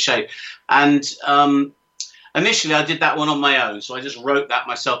Elijah Shade. And initially I did that one on my own. So I just wrote that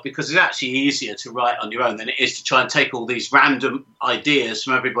myself, because it's actually easier to write on your own than it is to try and take all these random ideas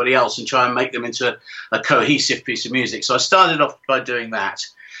from everybody else and try and make them into a cohesive piece of music. So I started off by doing that.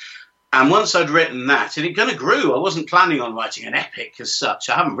 And once I'd written that, and it kind of grew. I wasn't planning on writing an epic as such.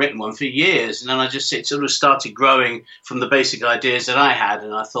 I haven't written one for years. And then it sort of started growing from the basic ideas that I had.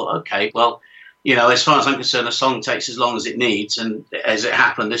 And I thought, okay, well, as far as I'm concerned, a song takes as long as it needs. And as it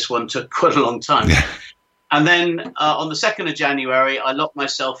happened, this one took quite a long time. Yeah. And then on the 2nd of January, I locked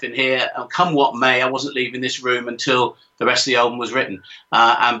myself in here. Come what may, I wasn't leaving this room until the rest of the album was written.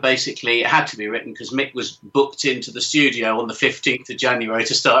 And basically, it had to be written because Mick was booked into the studio on the 15th of January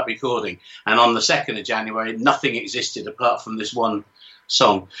to start recording. And on the 2nd of January, nothing existed apart from this one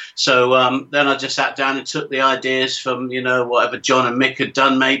song. So then I just sat down and took the ideas from, whatever John and Mick had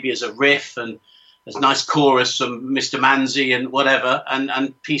done, maybe as a riff, and there's a nice chorus from Mr. Manzi and whatever,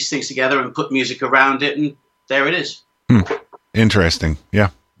 and pieced things together and put music around it, and there it is. Interesting. Yeah.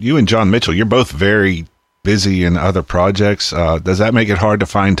 You and John Mitchell, you're both very busy in other projects. Does that make it hard to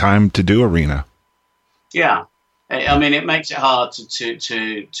find time to do Arena? Yeah. I mean, it makes it hard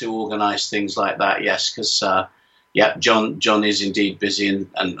to organize things like that, yes, because, yeah, John is indeed busy,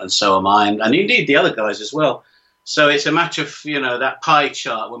 and so am I, and indeed the other guys as well. So it's a matter of, that pie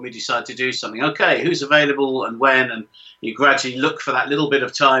chart when we decide to do something. Okay, who's available and when, and you gradually look for that little bit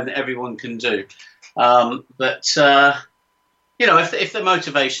of time that everyone can do. But if the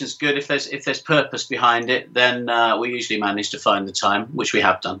motivation's good, if there's purpose behind it, then we usually manage to find the time, which we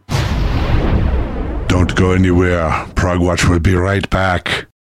have done. Don't go anywhere. Prog-Watch will be right back.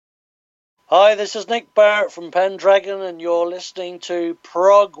 Hi, this is Nick Barrett from Pendragon, and you're listening to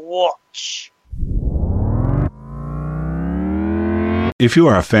Prog-Watch. If you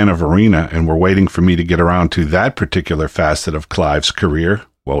are a fan of Arena and were waiting for me to get around to that particular facet of Clive's career,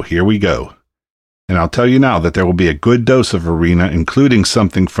 well, here we go. And I'll tell you now that there will be a good dose of Arena, including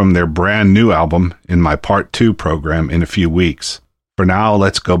something from their brand new album, in my Part 2 program in a few weeks. For now,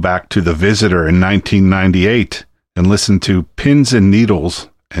 let's go back to The Visitor in 1998 and listen to Pins and Needles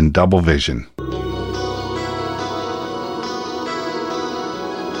and Double Vision.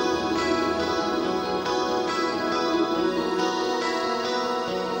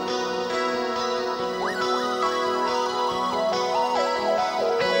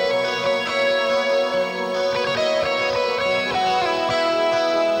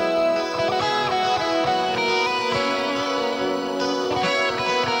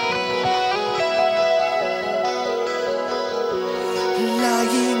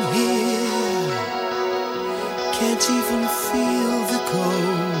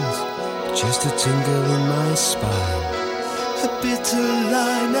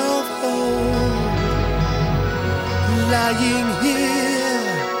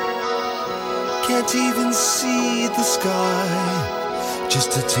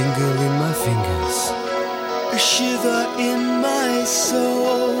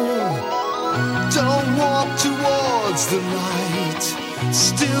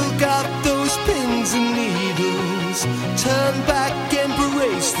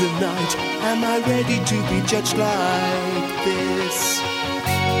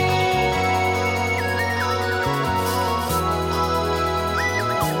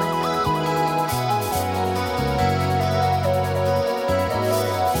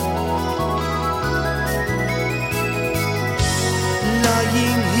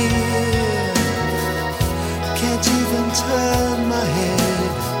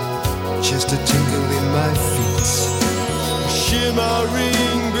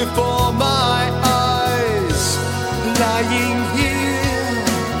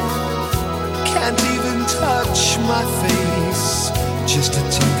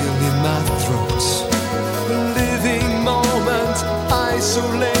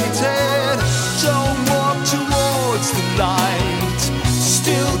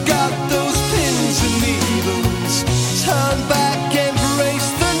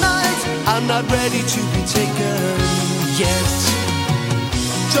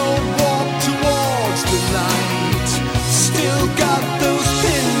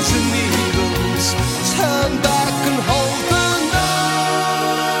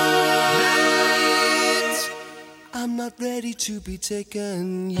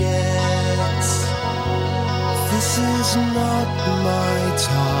 Taken yet. This is not my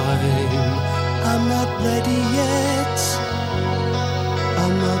time. I'm not ready yet.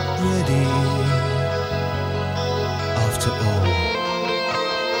 I'm not ready after all.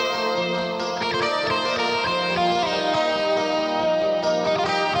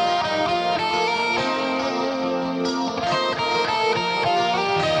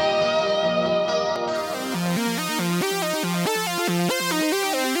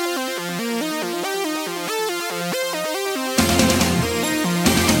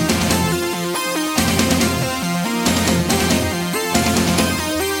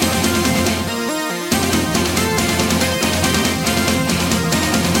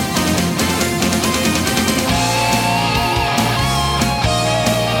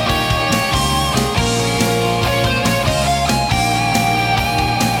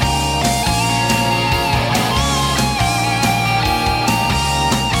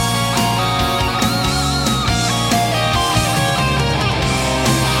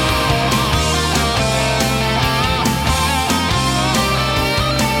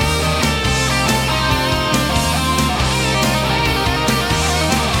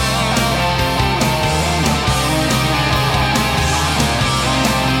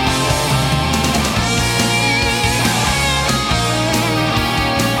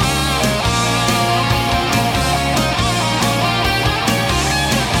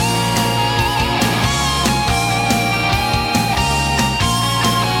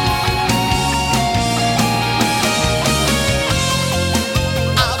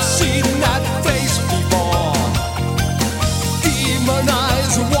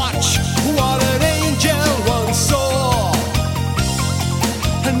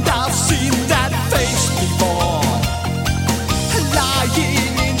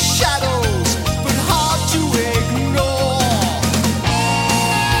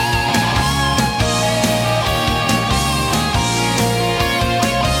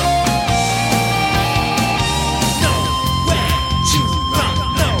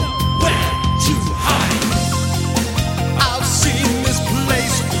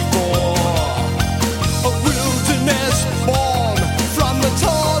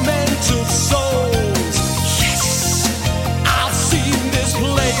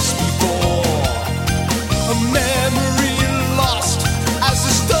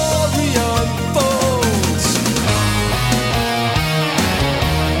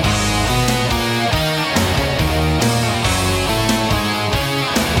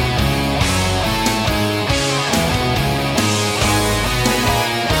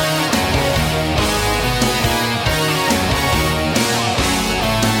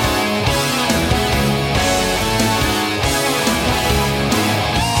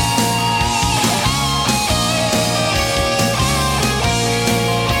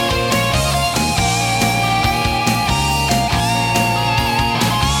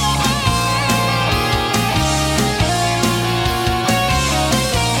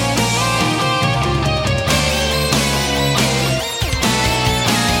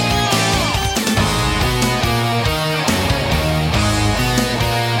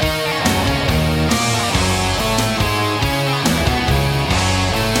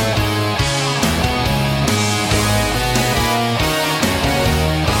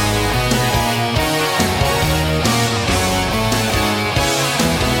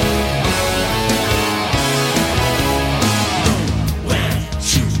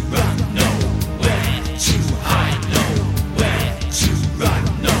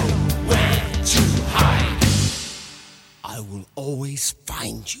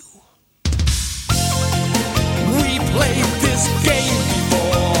 find you. We played this game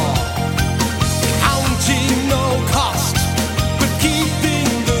before, counting no cost, but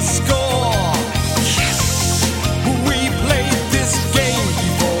keeping the score. Yes, we played this game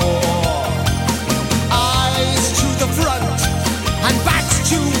before. Eyes to the front and backs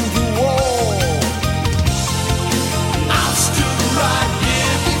to the wall. I've stood right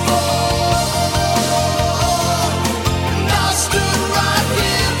here before. And I stood right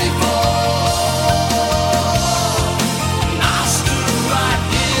here before. And I stood right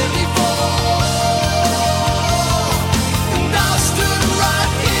here before. And I stood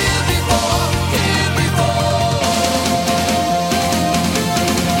right here before, here before.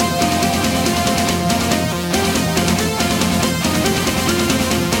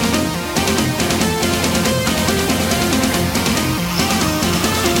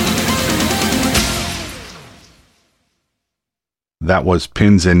 That was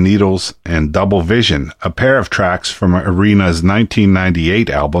Pins and Needles and Double Vision, a pair of tracks from Arena's 1998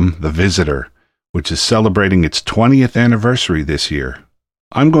 album, The Visitor, which is celebrating its 20th anniversary this year.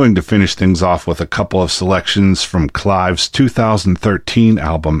 I'm going to finish things off with a couple of selections from Clive's 2013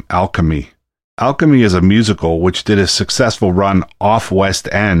 album, Alchemy. Alchemy is a musical which did a successful run off West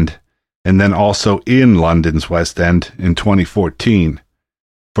End and then also in London's West End in 2014.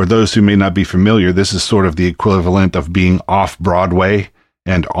 For those who may not be familiar, this is sort of the equivalent of being off Broadway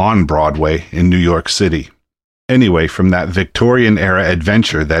and on Broadway in New York City. Anyway, from that Victorian-era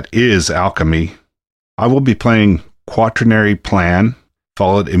adventure that is Alchemy, I will be playing Quaternary Plan,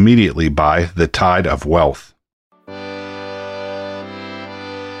 followed immediately by The Tide of Wealth.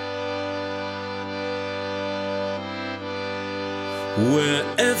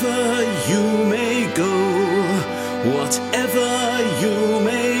 Wherever you may go, whatever you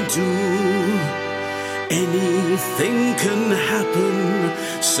may do, anything can happen.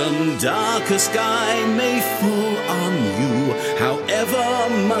 Some darker sky may fall on you. However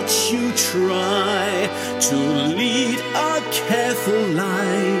much you try to lead a careful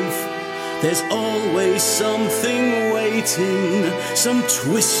life, there's always something waiting, some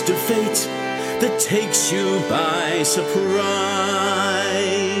twist of fate that takes you by surprise.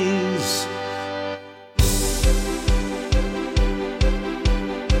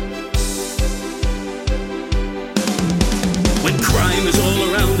 When crime is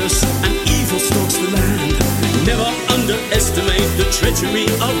all around us and evil stalks the land, never underestimate the treachery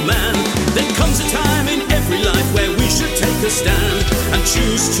of man. There comes a time in every life where we should take a stand and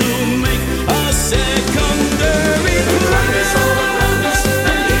choose to make a secondary plan. Crime is all around us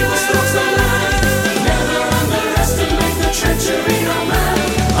and evil stalks the land. Never underestimate the treachery of man.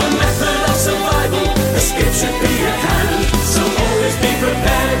 A method of survival, escape should be at hand. So always be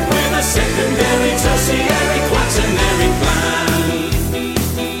prepared with a secondary, tertiary, quaternary plan.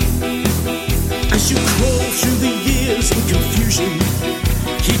 As you crawl through the years in confusion,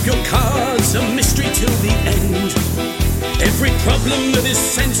 keep your cards a mystery till the end. Every problem that is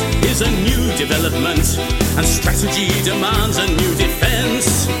sent is a new development, and strategy demands a new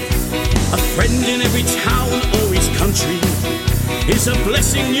defense. A friend in every town or each country is a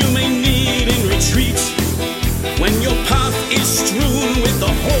blessing you may need in retreat. When your path is strewn with the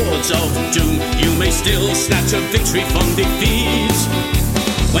hordes of doom, you may still snatch a victory from defeat.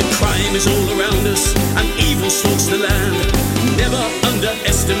 When crime is all around us and evil stalks the land, never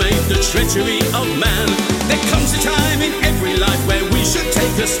underestimate the treachery of man. There comes a time in every life where we should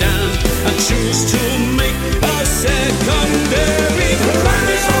take a stand and choose to make a secondary plan. Crime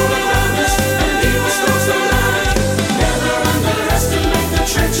is all around us and evil stalks the land. Never underestimate the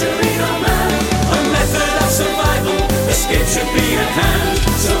treachery of man. A method of survival, escape should be at hand.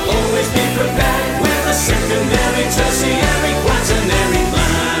 So always be prepared with a secondary, tertiary, quaternary plan.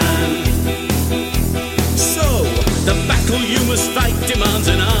 The battle you must fight demands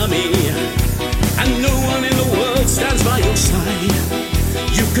an army, and no one in the world stands by your side.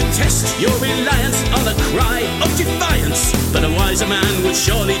 You could test your reliance on a cry of defiance, but a wiser man would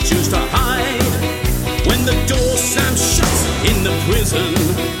surely choose to hide. When the door slams shut in the prison,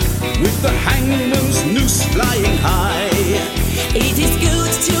 with the hangman's noose flying high, it is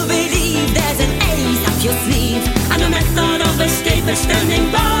good to believe there's an ace up your sleeve and a method of escape is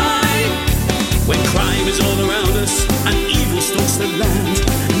standing by. When crime is all around us and evil stalks the land,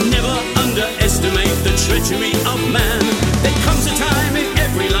 never underestimate the treachery of man. There comes a time in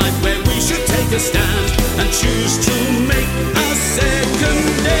every life where we should take a stand and choose to make a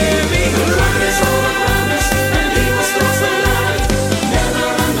secondary plan. Crime is all around us and evil stalks the land. Never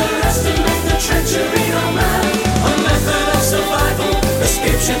underestimate the treachery of man. A method of survival,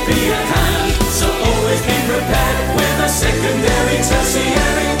 escape should be at hand. So always be prepared with a secondary,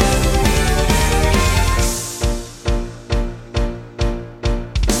 tertiary,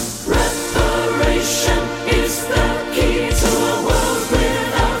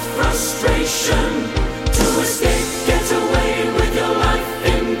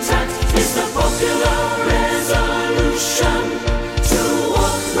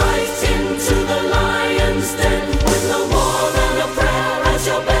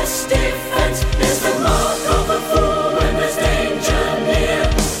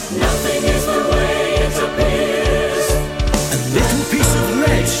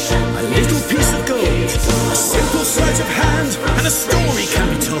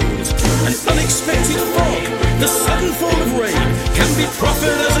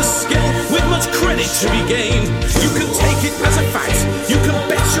 profit as a skill with much credit to be gained. You can take it as a fact, you can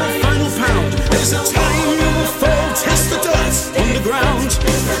bet your final pound. There's a time you will fall, test the dirt on the ground.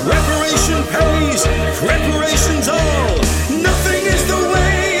 Preparation pays, preparation's all. Nothing is the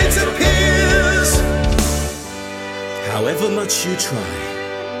way it appears. However much you try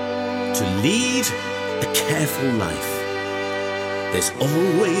to lead a careful life, there's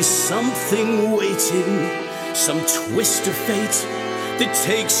always something waiting, some twist of fate that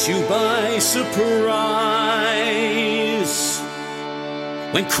takes you by surprise.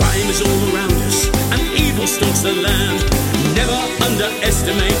 When crime is all around us and evil stalks the land, never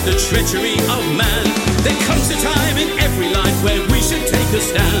underestimate the treachery of man. There comes a time in every life where we should take a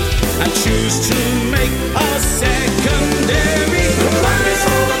stand and choose to make us secondary. Crime is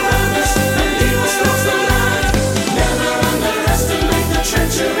all around us and evil stalks the land. Never underestimate the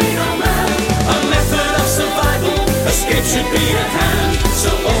treachery of man. A method of survival, escape should be at hand. So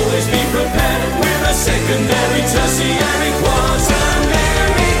always be prepared with a secondary, tertiary,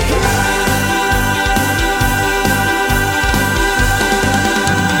 quaternary plan.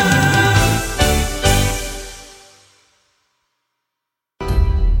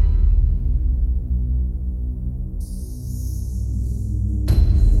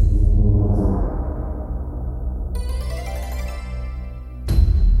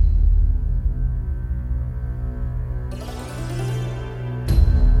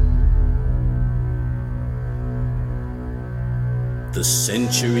 The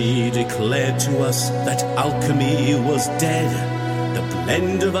century declared to us that alchemy was dead, the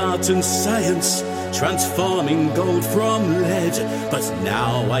blend of art and science transforming gold from lead. But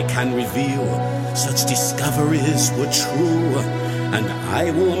now I can reveal such discoveries were true, and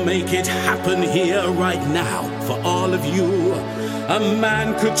I will make it happen here right now for all of you. A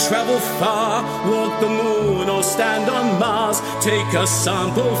man could travel far, walk the moon or stand on Mars, take a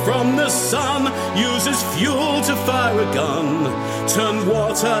sample from the sun, use as fuel to fire a gun, turn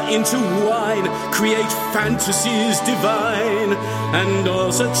water into wine, create fantasies divine. And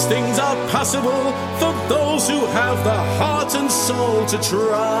all such things are possible for those who have the heart and soul to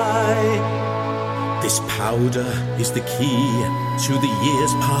try. This powder is the key to the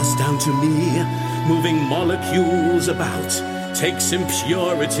years passed down to me, moving molecules about, takes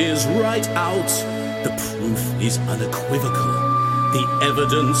impurities right out. The proof is unequivocal, the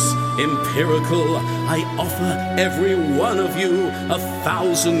evidence empirical. I offer every one of you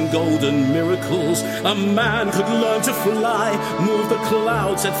 1,000 golden miracles. A man could learn to fly, move the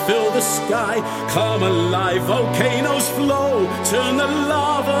clouds that fill the sky, come alive, volcanoes flow, turn the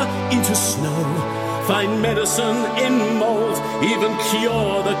lava into snow, find medicine in mold, even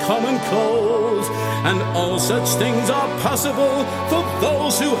cure the common cold. And all such things are possible for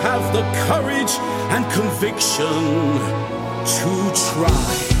those who have the courage and conviction to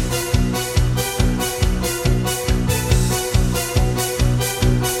try.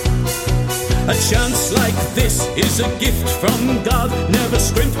 A chance like this is a gift from God. Never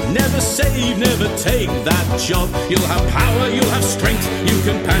scrimp, never save, never take that job. You'll have power, you'll have strength, you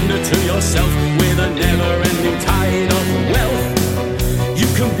can pander to yourself with a never-ending tide of wealth. You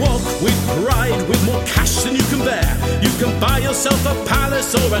can walk with pride, with more cash than you can bear. You can buy yourself a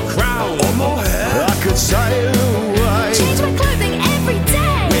palace or a crown, or more hair. I could sail away, change my clothing every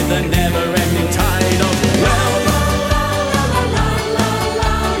day, with a never-ending tide of wealth.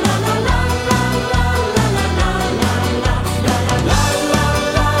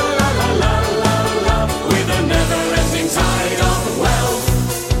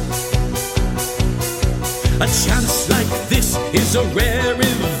 A chance like this is a rare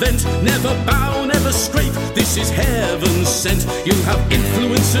event. Never bow, never scrape, this is heaven sent. You have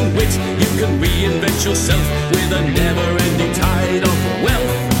influence and wit, you can reinvent yourself with a never-ending tide of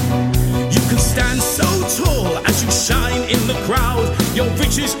wealth. You can stand so tall as you shine in the crowd. Your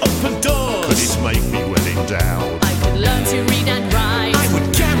riches open doors. Could it make me well endowed? I could learn to read and write. I would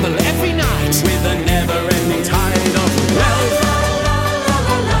gamble every night with a never-ending tide of wealth.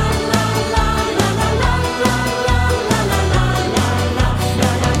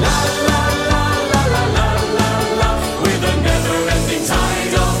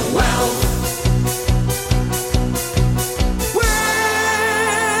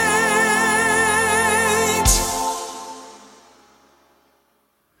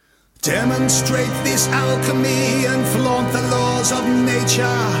 Demonstrate this alchemy and flaunt the laws of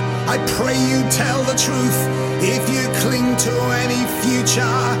nature. I pray you tell the truth. If you cling to any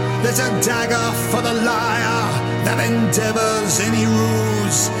future, there's a dagger for the liar that endeavors any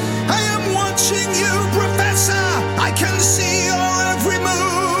ruse. I am watching you, Professor. I can see your every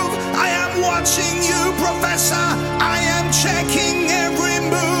move. I am watching you, Professor. I am checking every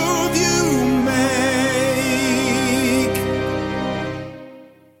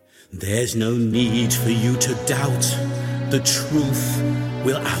There's no need for you to doubt. The truth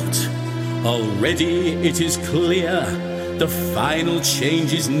will out. Already it is clear. The final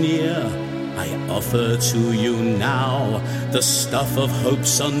change is near. I offer to you now the stuff of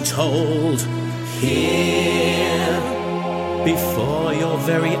hopes untold. Here, before your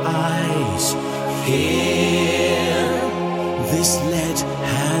very eyes. Here, this lead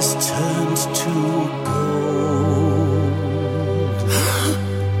has turned to gold.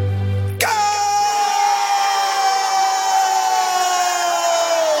 Gold!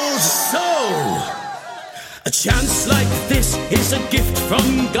 So, a chance like this is a gift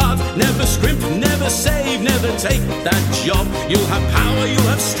from God. Never scrimp, never save, never take that job. You'll have power, you'll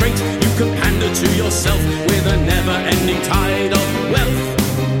have strength. You can pander to yourself with a never-ending tide of wealth.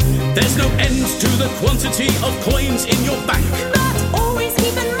 There's no end to the quantity of coins in your bank. But always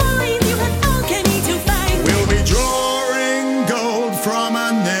keep in mind you have alchemy to thank. We'll be drawing gold from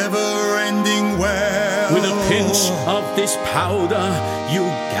a never-ending well. With a pinch of this powder, you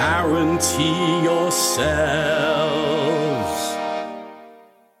guarantee yourselves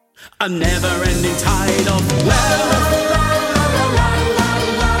a never-ending tide of wealth.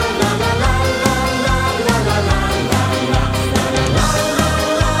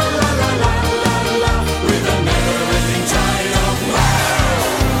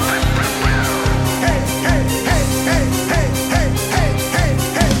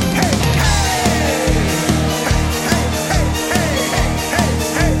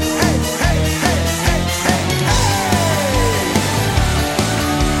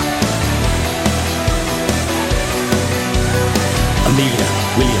 Amelia,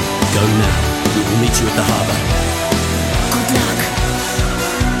 William, go now. We will meet you at the harbour. Good luck.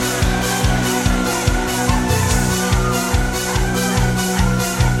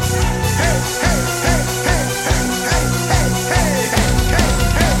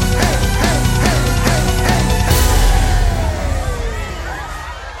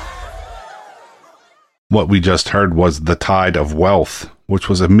 What we just heard was The Tide of Wealth, which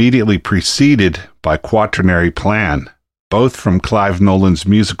was immediately preceded by Quaternary Plan, both from Clive Nolan's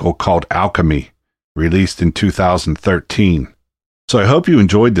musical called Alchemy, released in 2013. So I hope you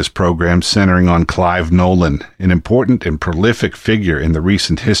enjoyed this program centering on Clive Nolan, an important and prolific figure in the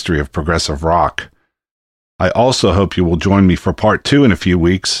recent history of progressive rock. I also hope you will join me for part 2 in a few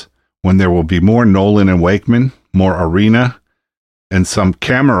weeks, when there will be more Nolan and Wakeman, more Arena, and some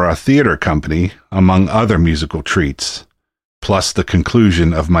Camera Theater Company, among other musical treats, plus the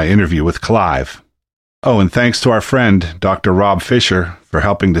conclusion of my interview with Clive. Oh, and thanks to our friend, Dr. Rob Fisher, for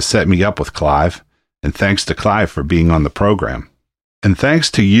helping to set me up with Clive, and thanks to Clive for being on the program. And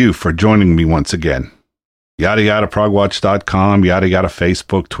thanks to you for joining me once again. Yada yada Prog-Watch.com, yada yada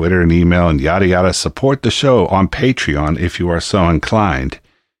Facebook, Twitter, and email, and yada yada support the show on Patreon if you are so inclined.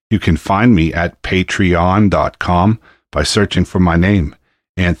 You can find me at patreon.com by searching for my name,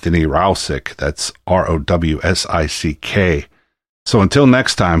 Anthony Rousick. That's Rowsick. So until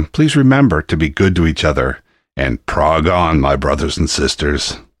next time, please remember to be good to each other, and prog on, my brothers and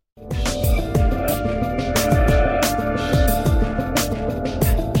sisters.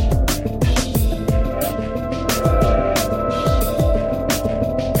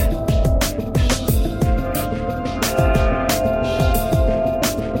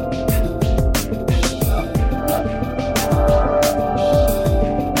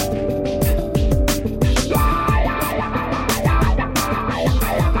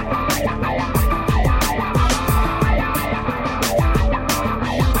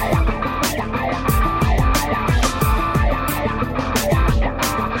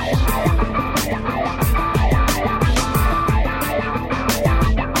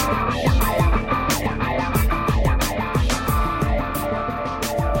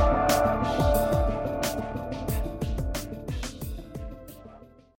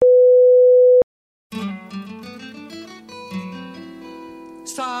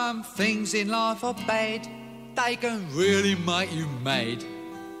 Some things in life are bad, they can really make you mad.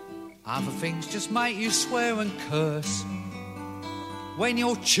 Other things just make you swear and curse. When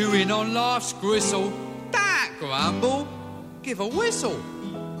you're chewing on life's gristle, don't grumble, give a whistle.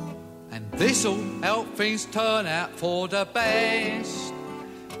 And this'll help things turn out for the best.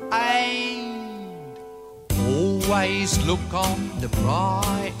 And always look on the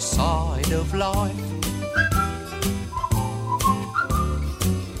bright side of life.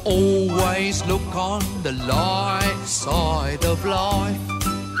 Always look on the light side of life.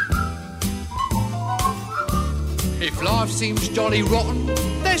 If life seems jolly rotten,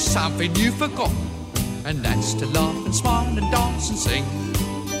 there's something you've forgotten, and that's to laugh and smile and dance and sing.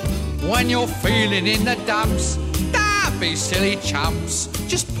 When you're feeling in the dumps, don't be silly chumps.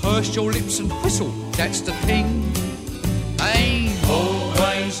 Just purse your lips and whistle, that's the thing. Hey,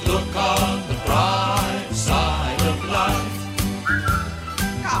 always look on the bright side of life.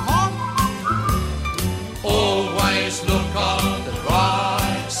 Come on. Always look on the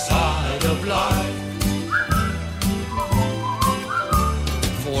bright side of life.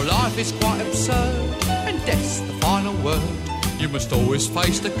 For life is quite absurd, and death's the final word. You must always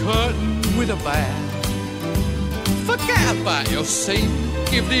face the curtain with a bow. Forget about your scene,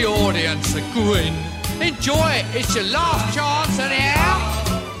 give the audience a grin. Enjoy it, it's your last chance anyhow.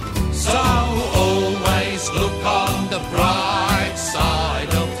 So always look on the bright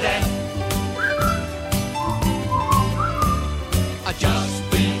side of death. Just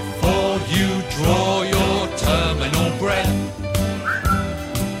before you draw your terminal breath.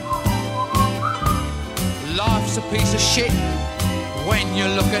 Life's a piece of shit when you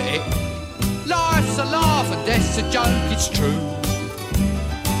look at it. Life's a laugh and death's a joke, it's true.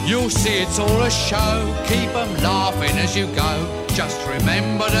 You'll see it's all a show, keep them laughing as you go. Just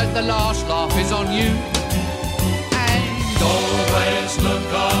remember that the last laugh is on you. And always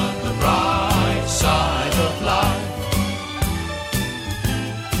look on the bright side of life.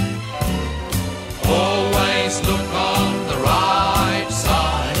 Always look on the right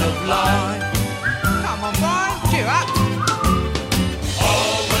side of life. Come on, boy, cheer up.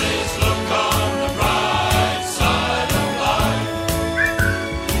 Always look on the right side of life.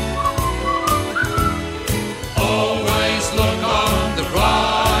 Always look on the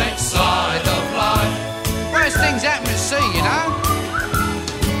right side of life. Worst things happen at sea, you know.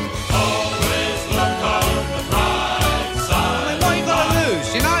 Always look on the right side. I mean, what you got to lose?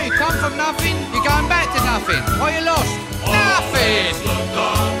 You know, you come from nothing, you're going back to nothing. What you lost? Nothing. Look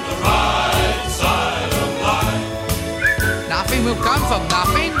on the right side of life. Nothing will come from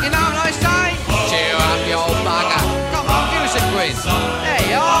nothing, you know what I say? Cheer up, you old bugger. Come on, give us a quiz. There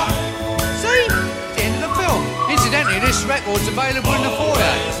you are. See? It's the end of the film. Incidentally, this record's available in the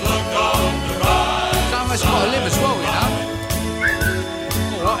foyer. Some of us got to live as well, you know.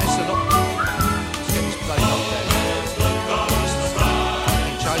 Alright, it's a lot. Let's get this place up there.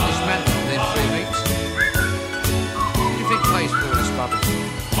 Change this man within 3 weeks. What do you think pays for all this rubbish?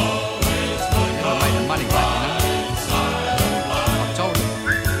 Never made the money back, you know. I told him.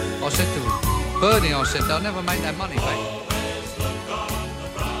 I said to Bernie, I said, they'll never make that money back.